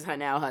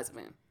now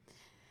husband.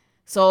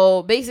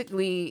 So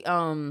basically,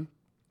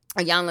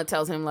 Iyanla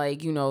tells him,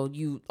 like,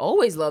 you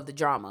always love the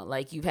drama.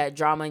 Like, you've had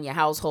drama in your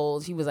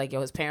household. He was like,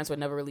 his parents were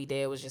never really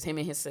there. It was just him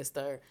and his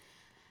sister.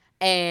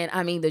 And,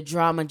 I mean, the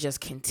drama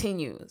just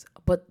continues.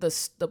 But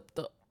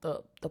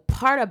the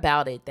part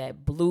about it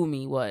that blew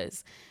me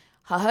was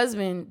her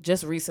husband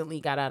just recently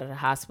got out of the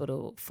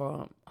hospital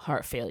from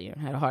heart failure,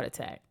 had a heart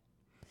attack.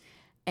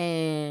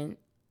 And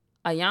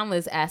Iyanla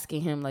is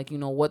asking him, like,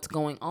 what's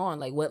going on?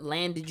 Like, what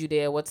landed you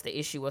there? What's the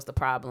issue? What's the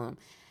problem?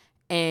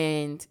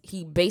 And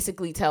he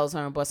basically tells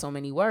her in but so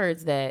many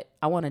words that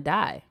I want to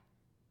die.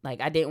 Like,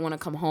 I didn't want to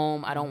come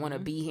home. I don't want to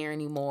be here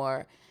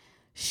anymore.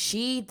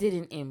 She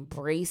didn't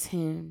embrace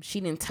him. She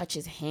didn't touch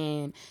his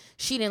hand.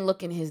 She didn't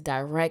look in his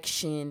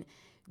direction.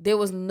 There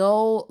was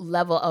no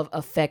level of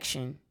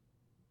affection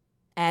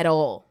at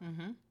all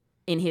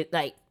in his,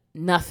 like,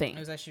 nothing. It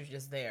was like she was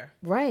just there.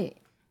 Right.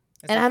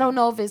 And I don't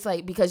know if it's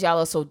like because y'all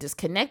are so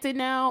disconnected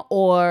now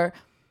or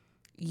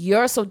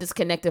you're so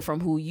disconnected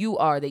from who you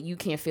are that you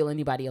can't feel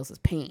anybody else's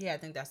pain. Yeah, I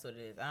think that's what it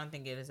is. I don't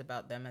think it is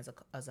about them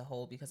as a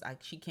whole because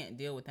she can't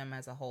deal with them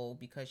as a whole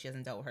because she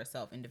hasn't dealt with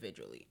herself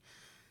individually.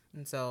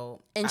 And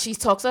so... And she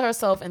talks to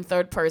herself in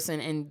third person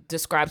and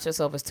describes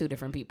herself as two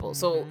different people.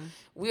 So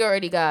we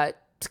already got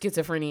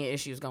schizophrenia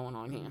issues going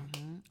on here.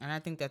 And I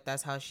think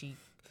that's how she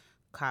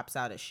cops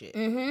out of shit.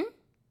 Mm-hmm.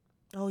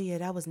 Oh, yeah,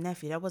 that was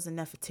Neffy. That wasn't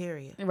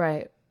Nefertaria.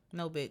 Right.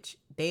 No, bitch.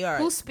 They are.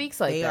 Who speaks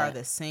like that? They are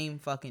the same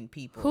fucking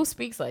people. Who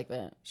speaks like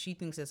that? She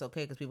thinks it's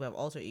okay because people have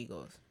alter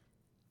egos.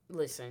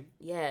 Listen,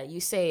 yeah, you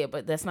say it,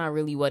 but that's not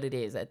really what it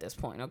is at this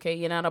point, okay?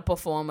 You're not a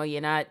performer.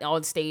 You're not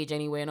on stage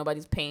anywhere.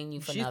 Nobody's paying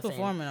you for nothing. She's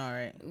performing all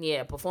right.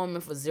 Yeah,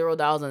 performing for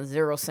 $0 and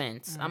 0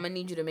 cents. I'm going to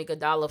need you to make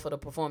 $1 for the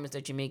performance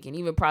that you're making.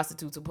 Even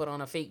prostitutes who put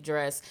on a fake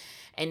dress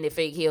and their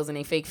fake heels and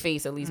their fake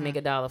face at least make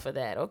 $1 for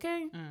that,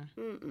 okay?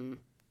 No.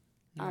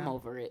 I'm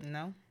over it.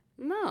 No,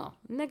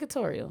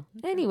 negatorial.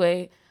 Okay.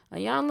 Anyway,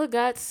 Iyanla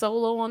got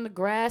Solo on the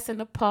grass in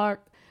the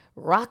park,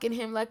 rocking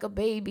him like a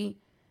baby,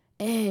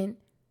 and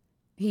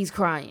he's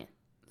crying.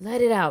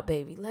 Let it out,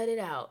 baby. Let it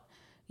out.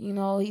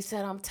 He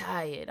said, I'm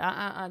tired.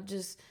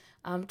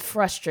 I'm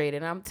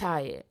frustrated. I'm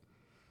tired.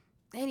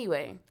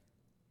 Anyway,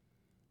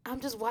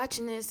 I'm just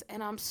watching this,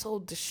 and I'm so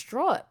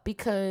distraught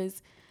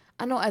because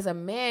I know as a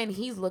man,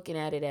 he's looking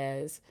at it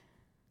as,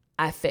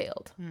 I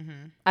failed.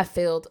 I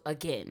failed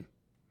again.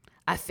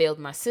 I failed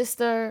my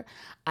sister.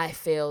 I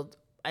failed,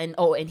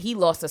 and he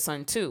lost a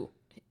son too.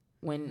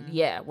 When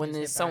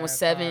his son was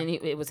 7,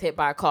 it was hit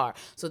by a car.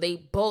 So they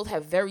both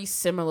have very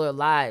similar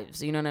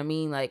lives. You know what I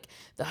mean? Like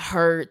the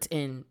hurt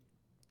and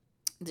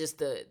just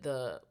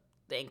the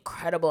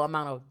incredible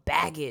amount of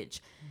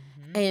baggage.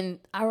 And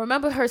I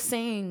remember her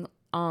saying,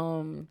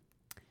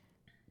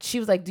 she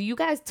was like, "Do you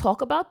guys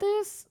talk about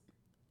this?"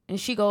 And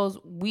she goes,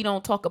 "We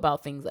don't talk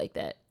about things like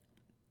that."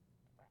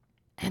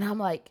 And I'm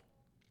like,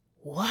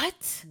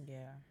 what?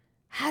 Yeah.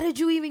 How did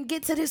you even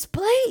get to this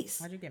place?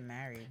 How'd you get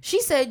married?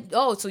 She said,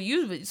 "Oh, so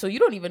you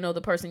don't even know the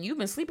person you've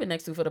been sleeping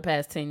next to for the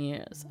past 10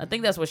 years." I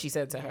think that's what she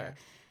said to her.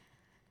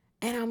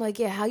 And I'm like,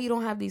 yeah, how you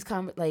don't have these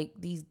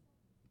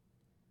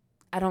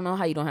I don't know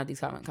how you don't have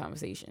these common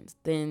conversations.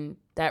 Then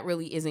that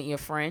really isn't your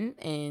friend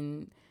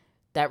and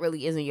that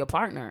really isn't your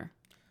partner.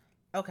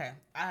 Okay,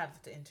 I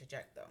have to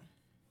interject though.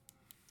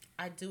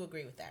 I do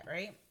agree with that,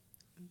 right?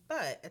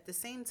 But at the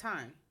same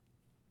time,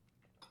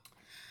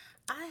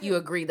 you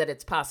agree that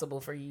it's possible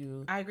for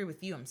you. I agree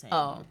with you. I'm saying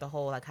Oh. with the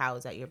whole like, how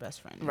is that your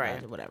best friend,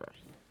 Right? or whatever.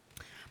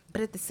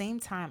 But at the same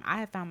time, I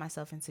have found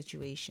myself in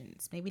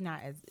situations, maybe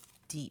not as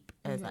deep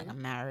as like a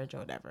marriage or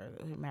whatever.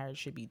 Marriage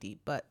should be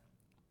deep, but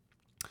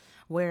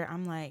where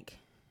I'm like,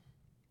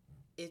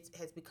 it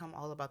has become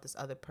all about this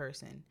other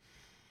person,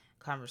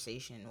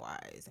 conversation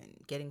wise, and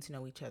getting to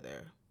know each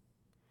other.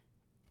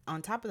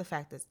 On top of the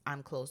fact that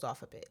I'm closed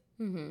off a bit,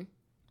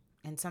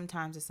 and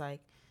sometimes it's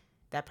like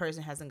that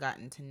person hasn't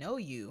gotten to know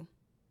you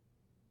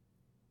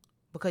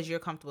because you're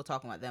comfortable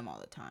talking about them all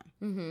the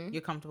time.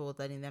 You're comfortable with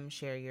letting them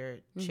share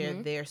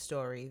their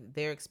story,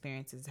 their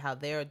experiences, how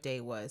their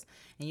day was,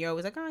 and you're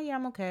always like, oh yeah,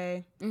 I'm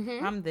okay,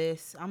 I'm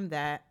this, I'm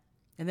that,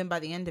 and then by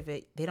the end of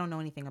it, they don't know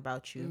anything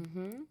about you.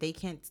 They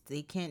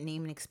can't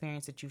name an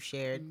experience that you've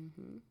shared,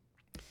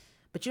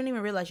 but you don't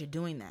even realize you're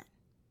doing that.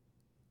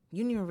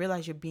 You don't even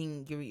realize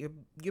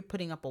you're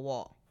putting up a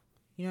wall.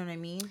 You know what I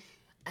mean?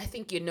 I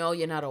think you're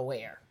not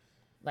aware.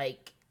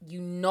 Like,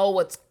 you know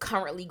what's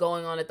currently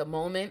going on at the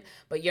moment,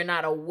 but you're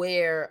not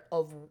aware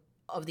of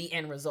the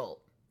end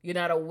result. You're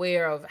not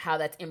aware of how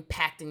that's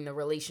impacting the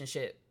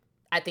relationship.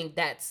 I think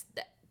that's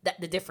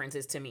the difference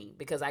is to me,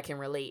 because I can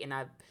relate, and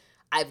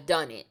I've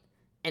done it,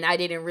 and I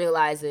didn't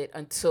realize it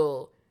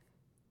until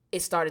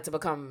it started to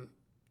become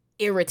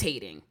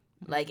irritating,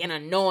 like, and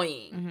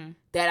annoying,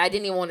 that I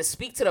didn't even want to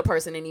speak to the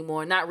person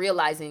anymore, not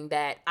realizing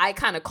that I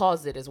kind of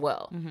caused it as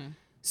well.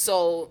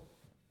 So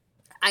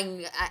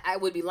I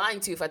would be lying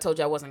to you if I told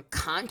you I wasn't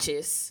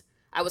conscious.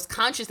 I was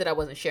conscious that I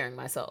wasn't sharing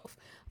myself,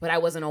 but I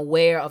wasn't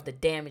aware of the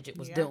damage it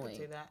was doing. I can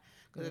say that.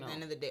 Because at the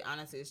end of the day,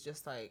 honestly, it's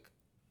just like,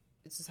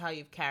 it's just how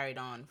you've carried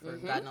on for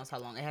God knows how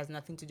long. It has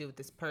nothing to do with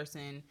this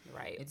person.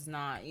 Right. It's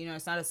not,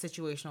 it's not a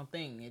situational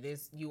thing. It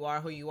is, you are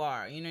who you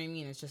are. You know what I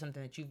mean? It's just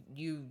something that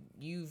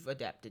you've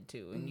adapted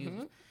to, and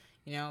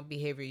you've,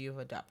 behavior you've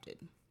adopted.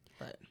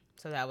 But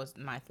so that was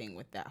my thing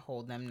with that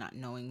whole them not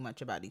knowing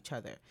much about each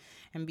other.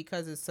 And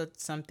because it's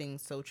something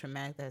so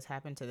traumatic that has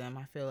happened to them,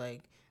 I feel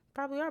like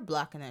probably are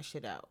blocking that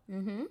shit out.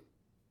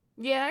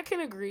 Yeah, I can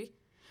agree.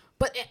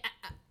 But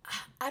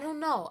I don't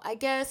know. I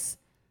guess,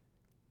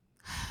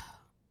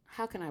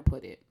 how can I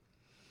put it?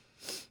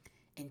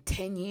 In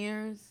 10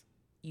 years,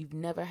 you've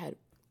never had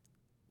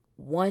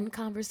one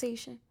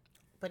conversation?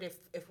 But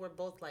if we're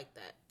both like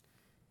that,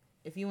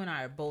 if you and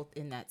I are both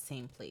in that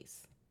same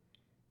place,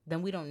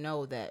 then we don't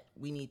know that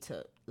we need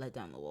to let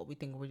down the wall. We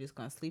think we're just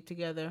going to sleep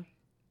together.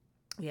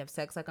 We have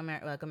sex like a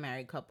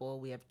married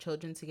couple. We have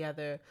children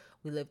together.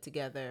 We live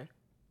together.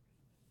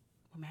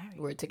 We're married.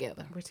 We're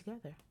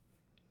together.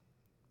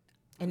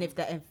 And if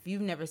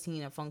you've never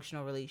seen a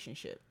functional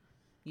relationship,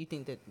 you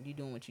think that you're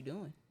doing what you're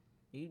doing.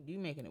 You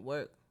making it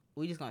work.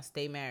 We just going to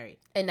stay married.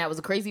 And that was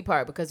the crazy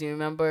part, because you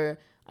remember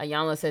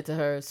Ayanna said to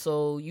her,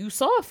 so you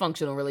saw a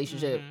functional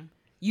relationship.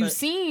 You've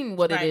seen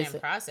what it is.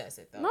 Didn't process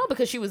it, though. No,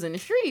 because she was in the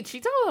streets. She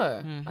told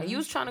her. Like, you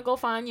was trying to go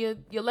find your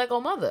Lego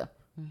mother.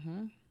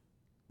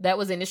 That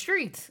was in the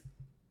streets.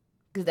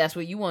 Because that's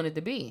where you wanted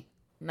to be.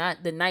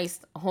 Not the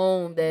nice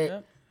home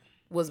that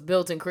was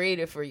built and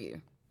created for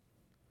you.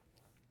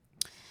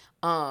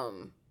 What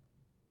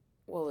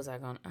was I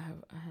going to... I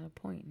had a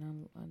point,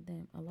 and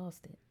I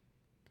lost it.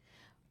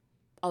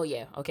 Oh,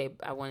 yeah. Okay,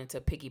 I wanted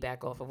to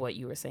piggyback off of what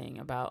you were saying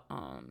about...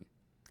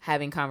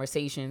 having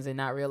conversations and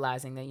not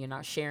realizing that you're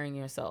not sharing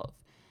yourself.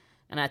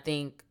 And I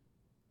think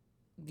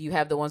you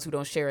have the ones who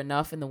don't share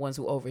enough and the ones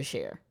who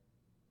overshare.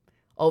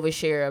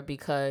 Overshare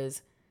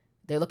because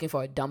they're looking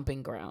for a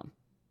dumping ground.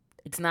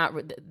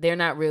 They're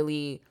not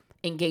really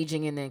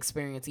engaging in the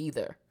experience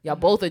either. Y'all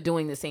both are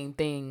doing the same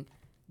thing,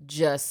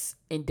 just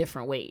in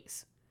different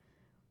ways.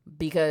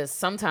 Because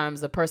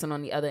sometimes the person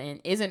on the other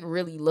end isn't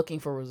really looking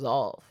for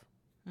resolve.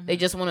 They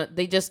just want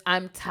to,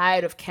 I'm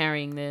tired of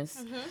carrying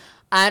this.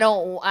 I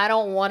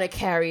don't want to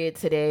carry it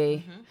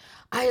today.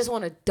 I just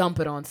want to dump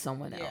it on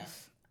someone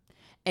else.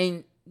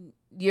 And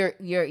you're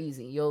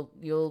easy.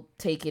 You'll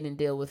take it and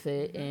deal with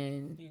it,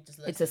 and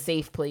it's a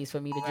safe place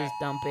for me to just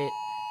dump it.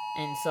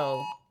 And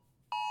so,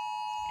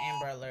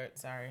 Amber Alert,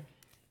 sorry.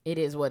 It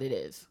is what it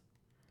is.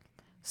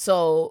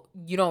 So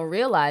you don't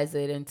realize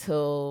it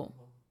until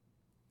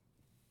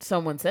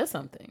someone says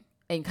something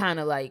and kind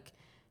of like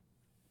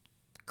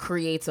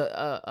creates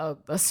a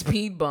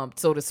speed bump,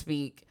 so to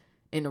speak,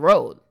 in the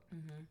road.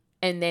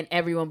 And then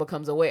everyone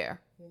becomes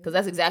aware. Because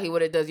that's exactly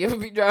what it does. You ever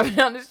be driving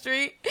down the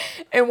street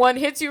and one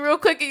hits you real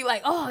quick and you're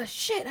like, oh,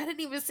 shit, I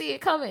didn't even see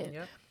it coming.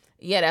 Yep.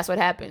 Yeah, that's what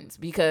happens.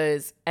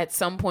 Because at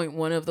some point,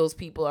 one of those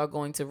people are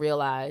going to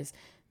realize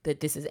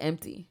that this is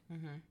empty.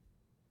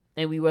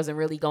 And we wasn't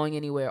really going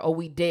anywhere. Or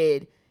we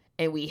did,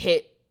 and we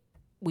hit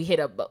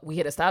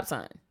a stop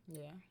sign.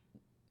 Yeah.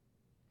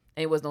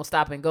 And it was no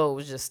stop and go. It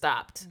was just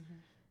stopped.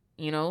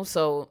 You know?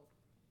 So,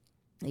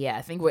 yeah,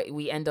 I think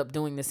we end up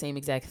doing the same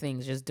exact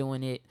things, just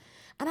doing it.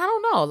 And I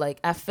don't know, like,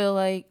 I feel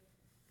like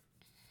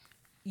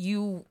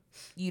you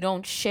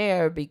don't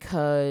share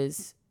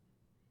because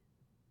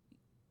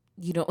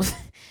you don't,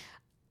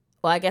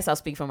 well, I guess I'll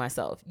speak for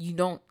myself.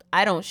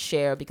 I don't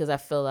share because I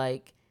feel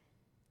like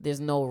there's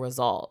no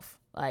resolve.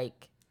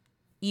 Like,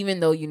 even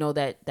though you know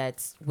that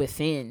that's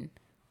within,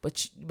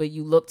 but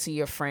you look to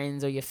your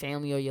friends or your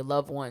family or your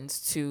loved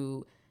ones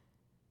to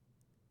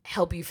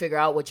help you figure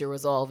out what your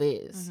resolve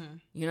is. Mm-hmm.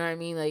 You know what I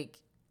mean? Like,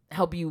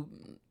 help you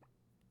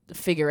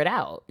figure it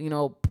out,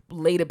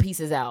 lay the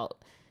pieces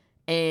out.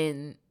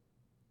 And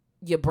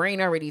your brain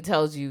already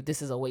tells you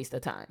this is a waste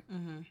of time.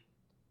 Mm-hmm.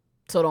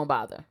 So don't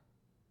bother.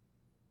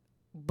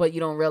 But you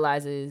don't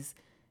realize it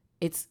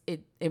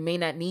may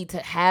not need to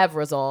have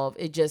resolve.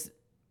 It just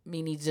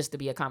needs just to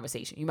be a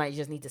conversation. You might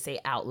just need to say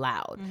it out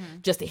loud,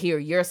 just to hear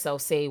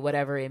yourself say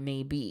whatever it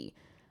may be.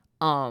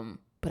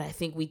 But I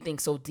think we think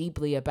so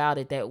deeply about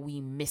it that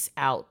we miss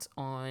out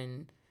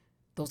on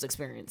those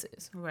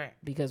experiences. Right.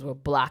 Because we're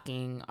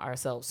blocking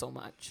ourselves so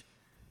much.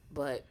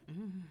 But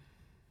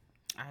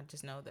I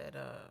just know that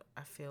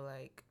I feel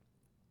like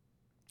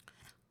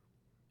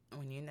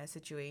when you're in that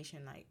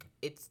situation, like,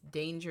 it's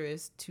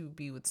dangerous to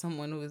be with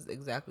someone who is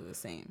exactly the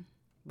same,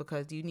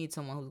 because you need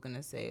someone who's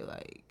gonna say,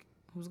 like,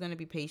 who's gonna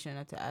be patient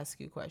enough to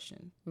ask you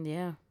questions.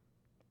 Yeah.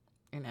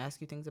 And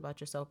ask you things about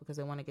yourself because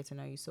they want to get to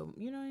know you. So,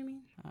 you know what I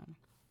mean?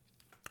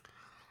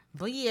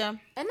 But yeah.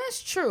 And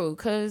that's true,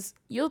 because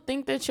you'll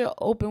think that you're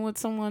open with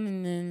someone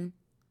and then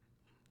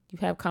you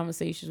have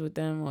conversations with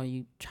them or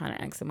you trying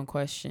to ask them a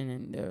question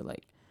and they're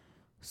like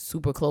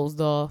super closed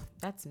off.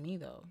 That's me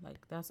though.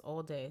 Like, that's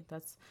all day.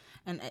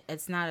 And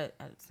it's not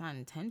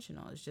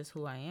intentional. It's just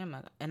who I am.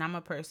 And I'm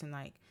a person,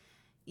 like,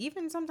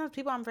 even sometimes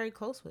people I'm very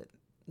close with,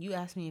 you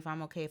ask me if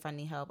I'm okay, if I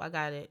need help, I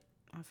got it.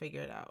 I'll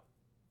figure it out.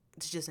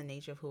 It's just the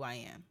nature of who I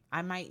am.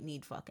 I might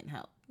need fucking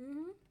help.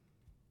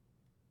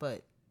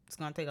 But it's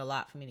going to take a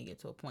lot for me to get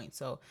to a point.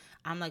 So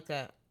I'm like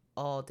that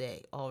all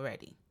day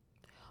already.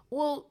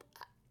 Well,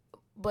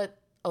 but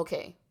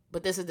okay.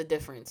 But this is the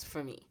difference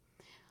for me.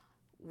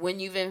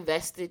 When you've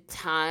invested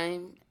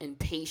time and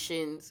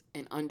patience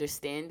and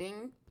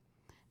understanding,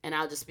 and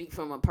I'll just speak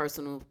from a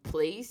personal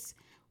place,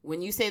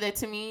 when you say that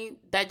to me,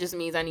 that just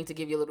means I need to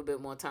give you a little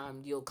bit more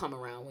time. You'll come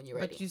around when you're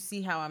ready. But you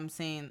see what I'm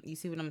saying,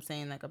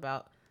 like,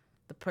 about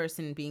the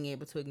person being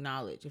able to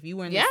acknowledge. If you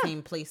were in the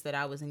same place that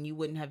I was and you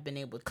wouldn't have been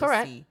able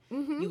to see,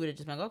 you would have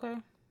just been like, okay,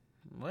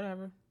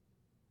 whatever.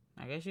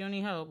 I guess you don't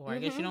need help, or I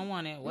guess you don't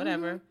want it,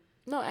 whatever.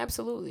 No,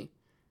 absolutely.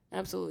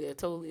 Absolutely. I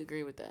totally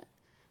agree with that.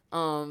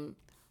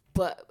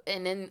 But,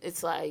 and then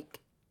it's like,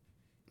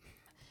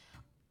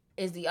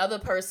 is the other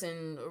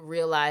person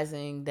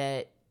realizing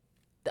that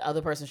the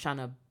other person's trying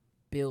to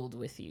build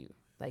with you?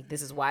 Like,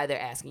 this is why they're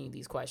asking you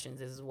these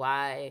questions. This is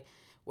why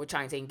we're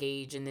trying to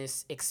engage in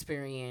this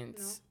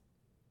experience.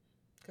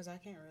 Because I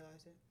can't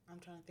realize it.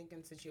 I'm trying to think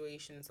in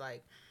situations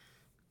like,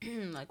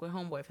 like with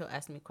Homeboy, if he'll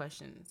ask me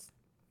questions,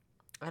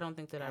 I don't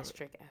think that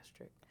asterisk.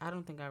 I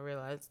don't think I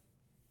realized,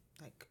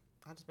 like,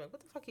 I'll just be like,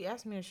 what the fuck you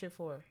asking me this shit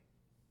for?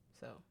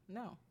 So,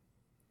 no.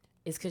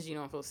 It's because you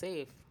don't feel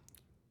safe.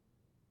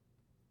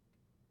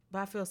 But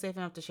I feel safe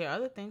enough to share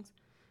other things.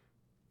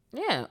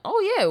 Yeah.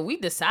 Oh, yeah. We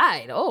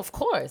decide. Oh, of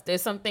course.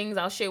 There's some things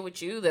I'll share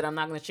with you that I'm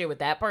not going to share with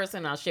that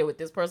person. I'll share with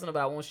this person, but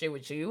I won't share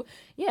with you.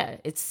 Yeah.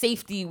 It's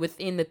safety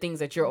within the things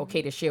that you're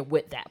okay to share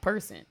with that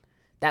person.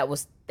 That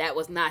was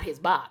not his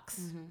box.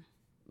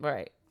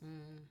 Right.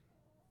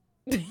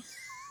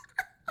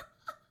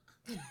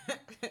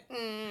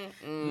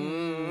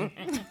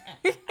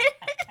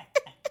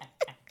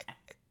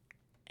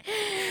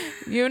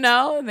 You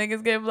know,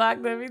 niggas get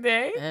blocked every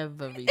day.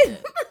 Every day.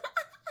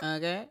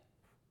 Okay?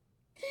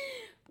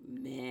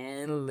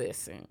 Man,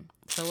 listen.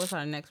 So what's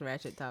our next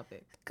ratchet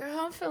topic? Girl,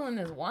 I'm feeling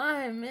this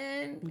wine,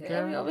 man.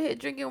 Girl, we over here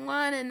drinking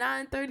wine at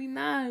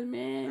 9:39,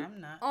 man.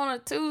 I'm not. On a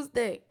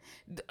Tuesday.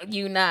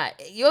 You not.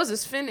 Yours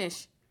is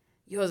finished.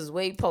 Yours is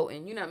way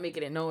potent. You're not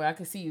making it nowhere. I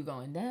can see you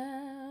going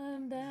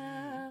down,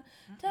 down,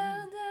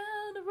 down,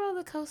 down the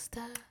roller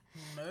coaster.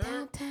 Nope.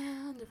 Down,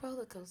 down the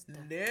roller coaster.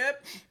 Nope.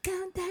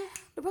 Down, down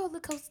the roller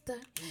coaster.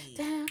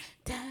 Down,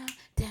 down,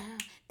 down,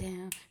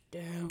 down,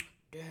 down,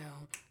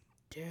 down,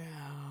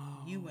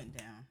 down. You went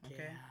down, okay?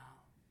 Down.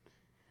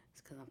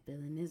 It's because I'm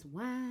feeling this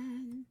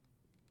wine.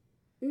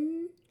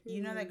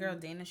 You know that girl,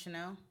 Dana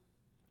Chanel?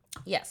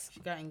 Yes. She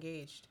got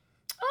engaged.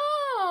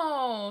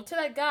 Oh, to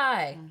that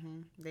guy.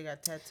 They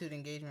got tattooed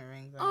engagement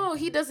rings. Oh,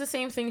 he does the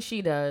same thing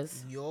she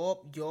does.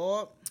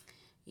 Yup.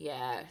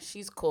 Yeah,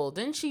 she's cool.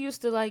 Didn't she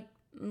used to like,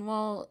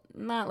 well,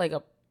 not like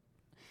a,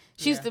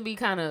 she used to be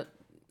kind of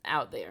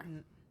out there.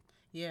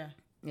 Yeah.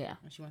 Yeah.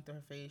 And she went through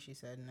her phase, she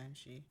said, and then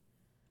she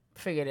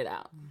figured it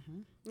out.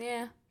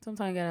 Yeah.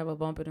 Sometimes you gotta have a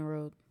bump in the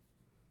road.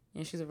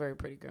 Yeah, she's a very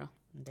pretty girl.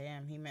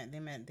 Damn,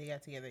 they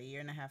got together a year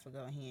and a half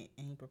ago, and he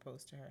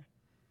proposed to her.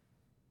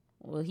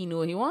 Well, he knew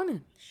what he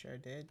wanted. Sure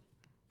did.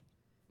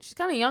 She's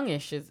kind of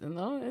youngish,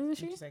 isn't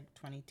she? She's like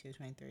 22,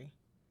 23.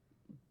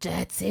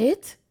 That's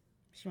it?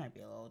 She might be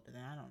a little older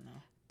than, I don't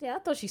know. Yeah, I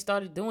thought she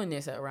started doing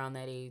this at around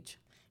that age.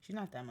 She's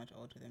not that much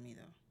older than me,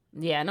 though.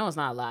 Yeah, I know it's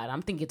not a lot.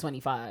 I'm thinking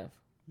 25.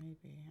 Maybe.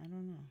 I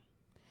don't know.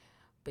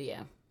 But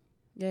yeah.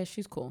 Yeah,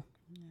 she's cool.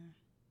 Yeah.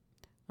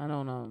 I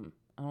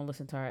I don't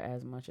listen to her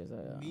as much as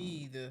Me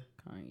either.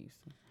 Kanye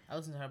used to. I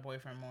listen to her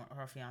boyfriend more,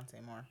 her fiance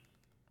more.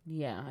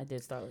 Yeah, I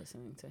did start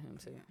listening to him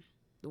too.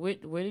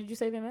 Where did you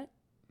say they met?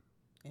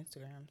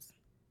 Instagrams.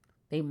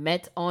 They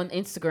met on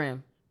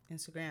Instagram.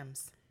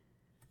 Instagrams.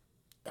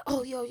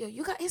 Oh, yo,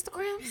 you got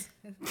Instagrams?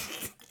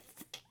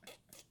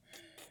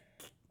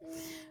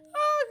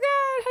 Oh,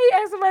 God. How you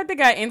ask somebody if they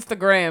got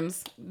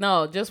Instagrams?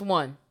 No, just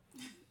one.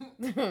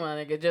 My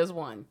nigga, just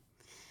one.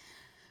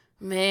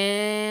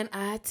 Man,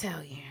 I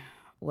tell you.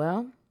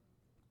 Well,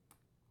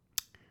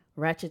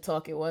 ratchet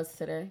talk it was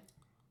today.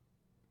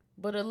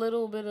 But a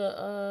little bit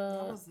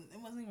of... It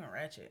wasn't even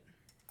ratchet.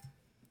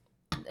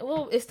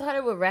 Well, it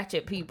started with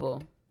ratchet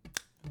people.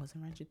 It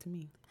wasn't ratchet to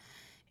me.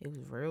 It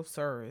was real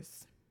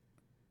serious.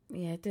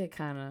 Yeah, it did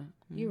kind of.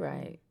 You're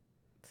right.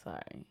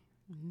 Sorry.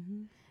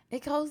 Mm-hmm.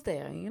 It goes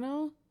there, you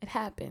know? It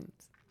happens.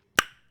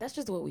 That's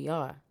just what we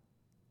are.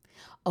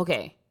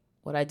 Okay.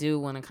 What I do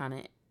want to kind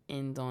of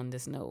end on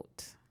this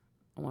note,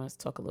 I want us to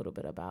talk a little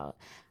bit about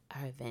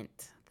our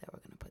event that we're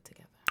going to put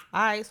together.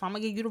 All right, so I'm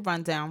going to give you the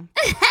rundown.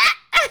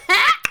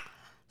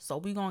 So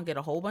we going to get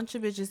a whole bunch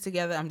of bitches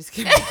together. I'm just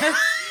kidding.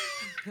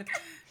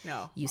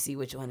 No. You see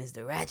which one is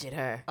the ratchet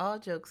her. All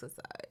jokes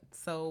aside.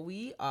 So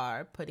we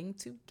are putting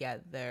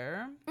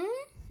together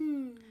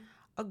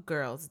a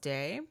girls'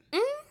 day.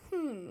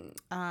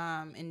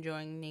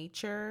 Enjoying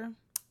nature.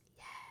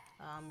 Yes.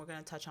 We're going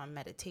to touch on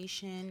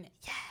meditation.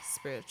 Yes.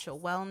 Spiritual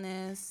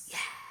wellness.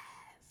 Yes.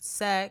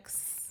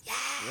 Sex.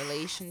 Yes.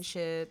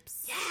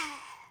 Relationships. Yes.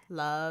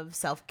 Love.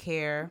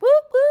 Self-care.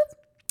 Whoop, whoop.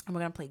 And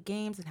we're going to play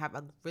games and have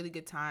a really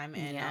good time.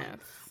 And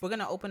we're going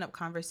to open up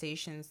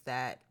conversations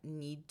that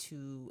need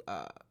to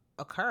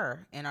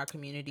occur in our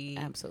community.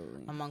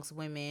 Absolutely. Amongst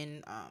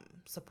women,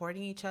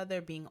 supporting each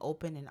other, being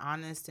open and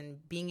honest, and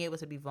being able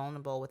to be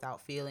vulnerable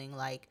without feeling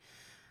like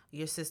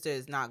your sister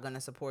is not going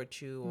to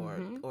support you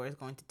or is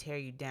going to tear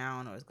you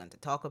down or is going to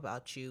talk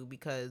about you.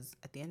 Because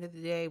at the end of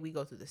the day, we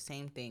go through the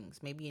same things,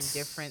 maybe in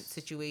different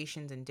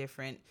situations and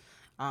different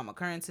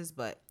occurrences,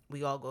 but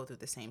we all go through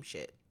the same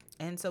shit.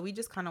 And so we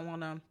just kind of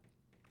want to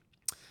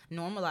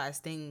normalize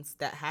things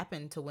that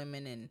happen to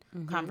women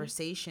and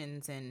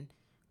conversations and,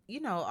 you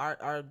know,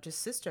 our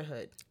just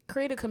sisterhood.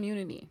 Create a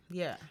community.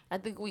 Yeah. I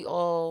think we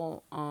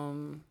all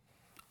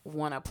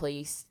want a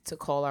place to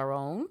call our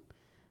own.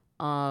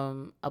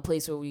 A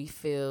place where we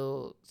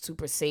feel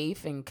super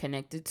safe and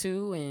connected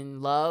to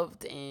and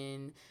loved,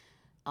 and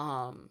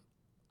a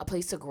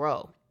place to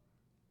grow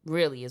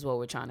really is what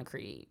we're trying to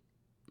create.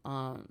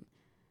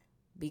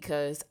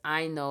 Because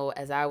I know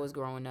as I was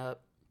growing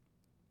up,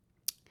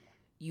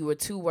 you were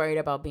too worried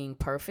about being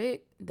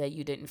perfect that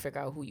you didn't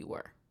figure out who you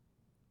were.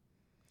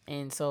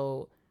 And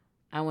so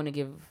I want to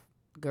give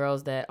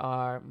girls that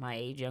are my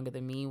age, younger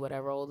than me,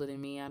 whatever, older than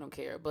me, I don't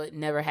care, but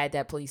never had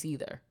that place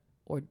either.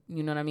 Or,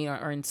 you know what I mean?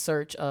 Or in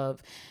search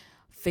of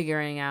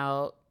figuring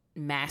out,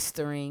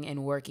 mastering,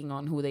 and working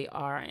on who they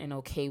are and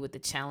okay with the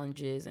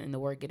challenges and the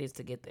work it is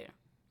to get there.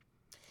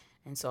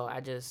 And so I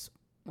just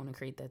want to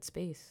create that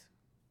space.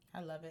 I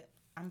love it.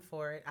 I'm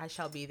for it. I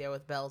shall be there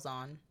with bells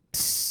on.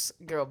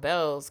 Girl,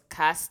 bells,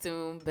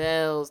 costume,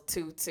 bells,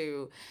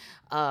 tutu,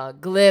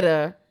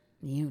 glitter,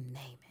 you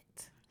name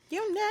it.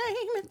 You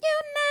name it.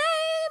 You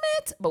name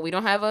it. But we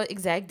don't have an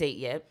exact date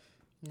yet.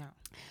 No.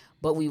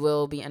 But we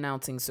will be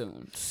announcing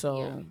soon.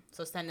 So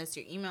So send us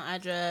your email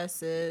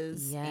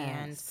addresses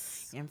and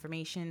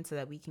information so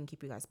that we can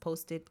keep you guys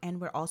posted.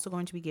 And we're also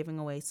going to be giving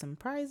away some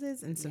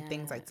prizes and some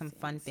things, like some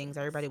fun things.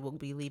 Everybody will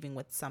be leaving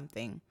with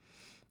something.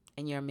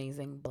 And your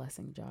amazing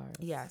blessing jars.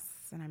 Yes.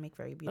 And I make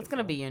very beautiful. That's going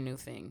to be your new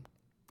thing.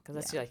 Because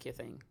that's like your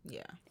thing.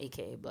 Yeah.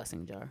 AKA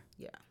blessing jar.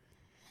 Yeah.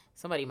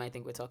 Somebody might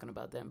think we're talking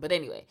about them. But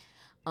anyway.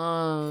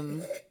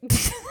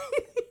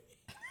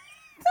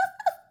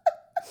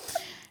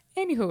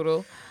 Any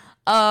hoodle.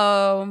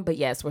 But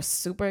yes, we're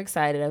super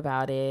excited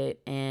about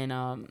it. And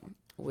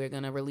we're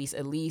going to release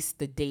at least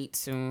the date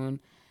soon.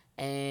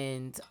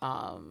 And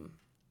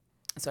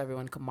so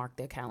everyone can mark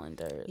their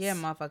calendars. Yeah,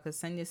 motherfuckers.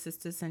 Send your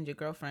sisters, send your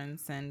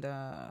girlfriends, and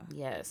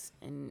yes,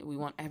 and we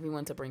want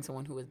everyone to bring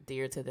someone who is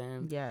dear to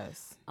them.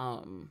 Yes.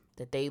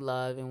 That they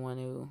love and want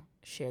to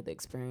share the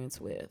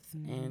experience with.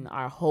 And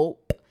our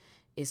hope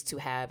is to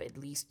have at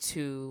least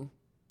 2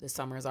 this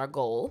summer is our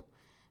goal.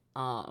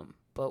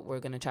 But we're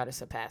gonna try to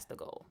surpass the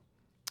goal.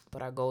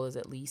 But our goal is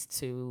at least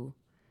 2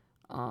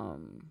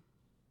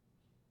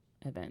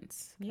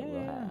 events that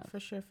we'll have. For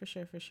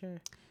sure.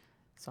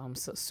 So I'm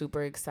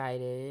super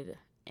excited,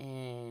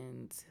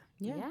 and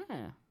yeah.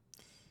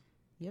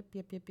 Yep.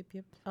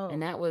 Oh,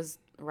 And that was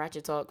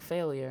Ratchet Talk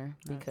failure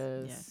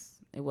because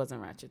it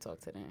wasn't Ratchet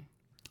Talk today.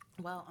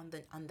 Well,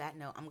 on that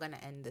note, I'm gonna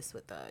end this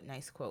with a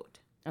nice quote.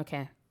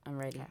 Okay, I'm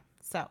ready. Okay.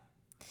 So,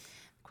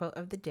 quote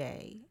of the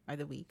day, or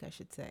the week, I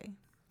should say,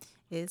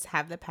 is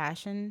have the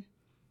passion,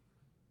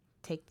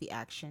 take the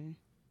action,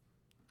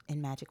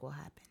 and magic will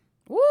happen.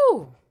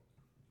 Woo!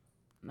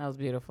 That was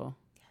beautiful.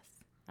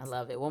 Yes. I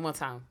love it. One more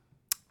time.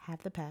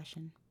 Have the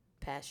passion.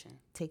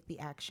 Take the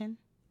action.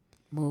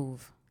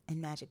 Move. And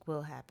magic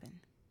will happen.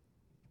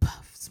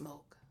 Puff,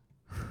 smoke.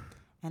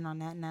 And on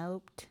that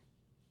note,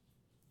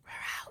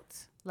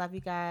 Love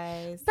you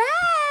guys.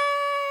 Bye.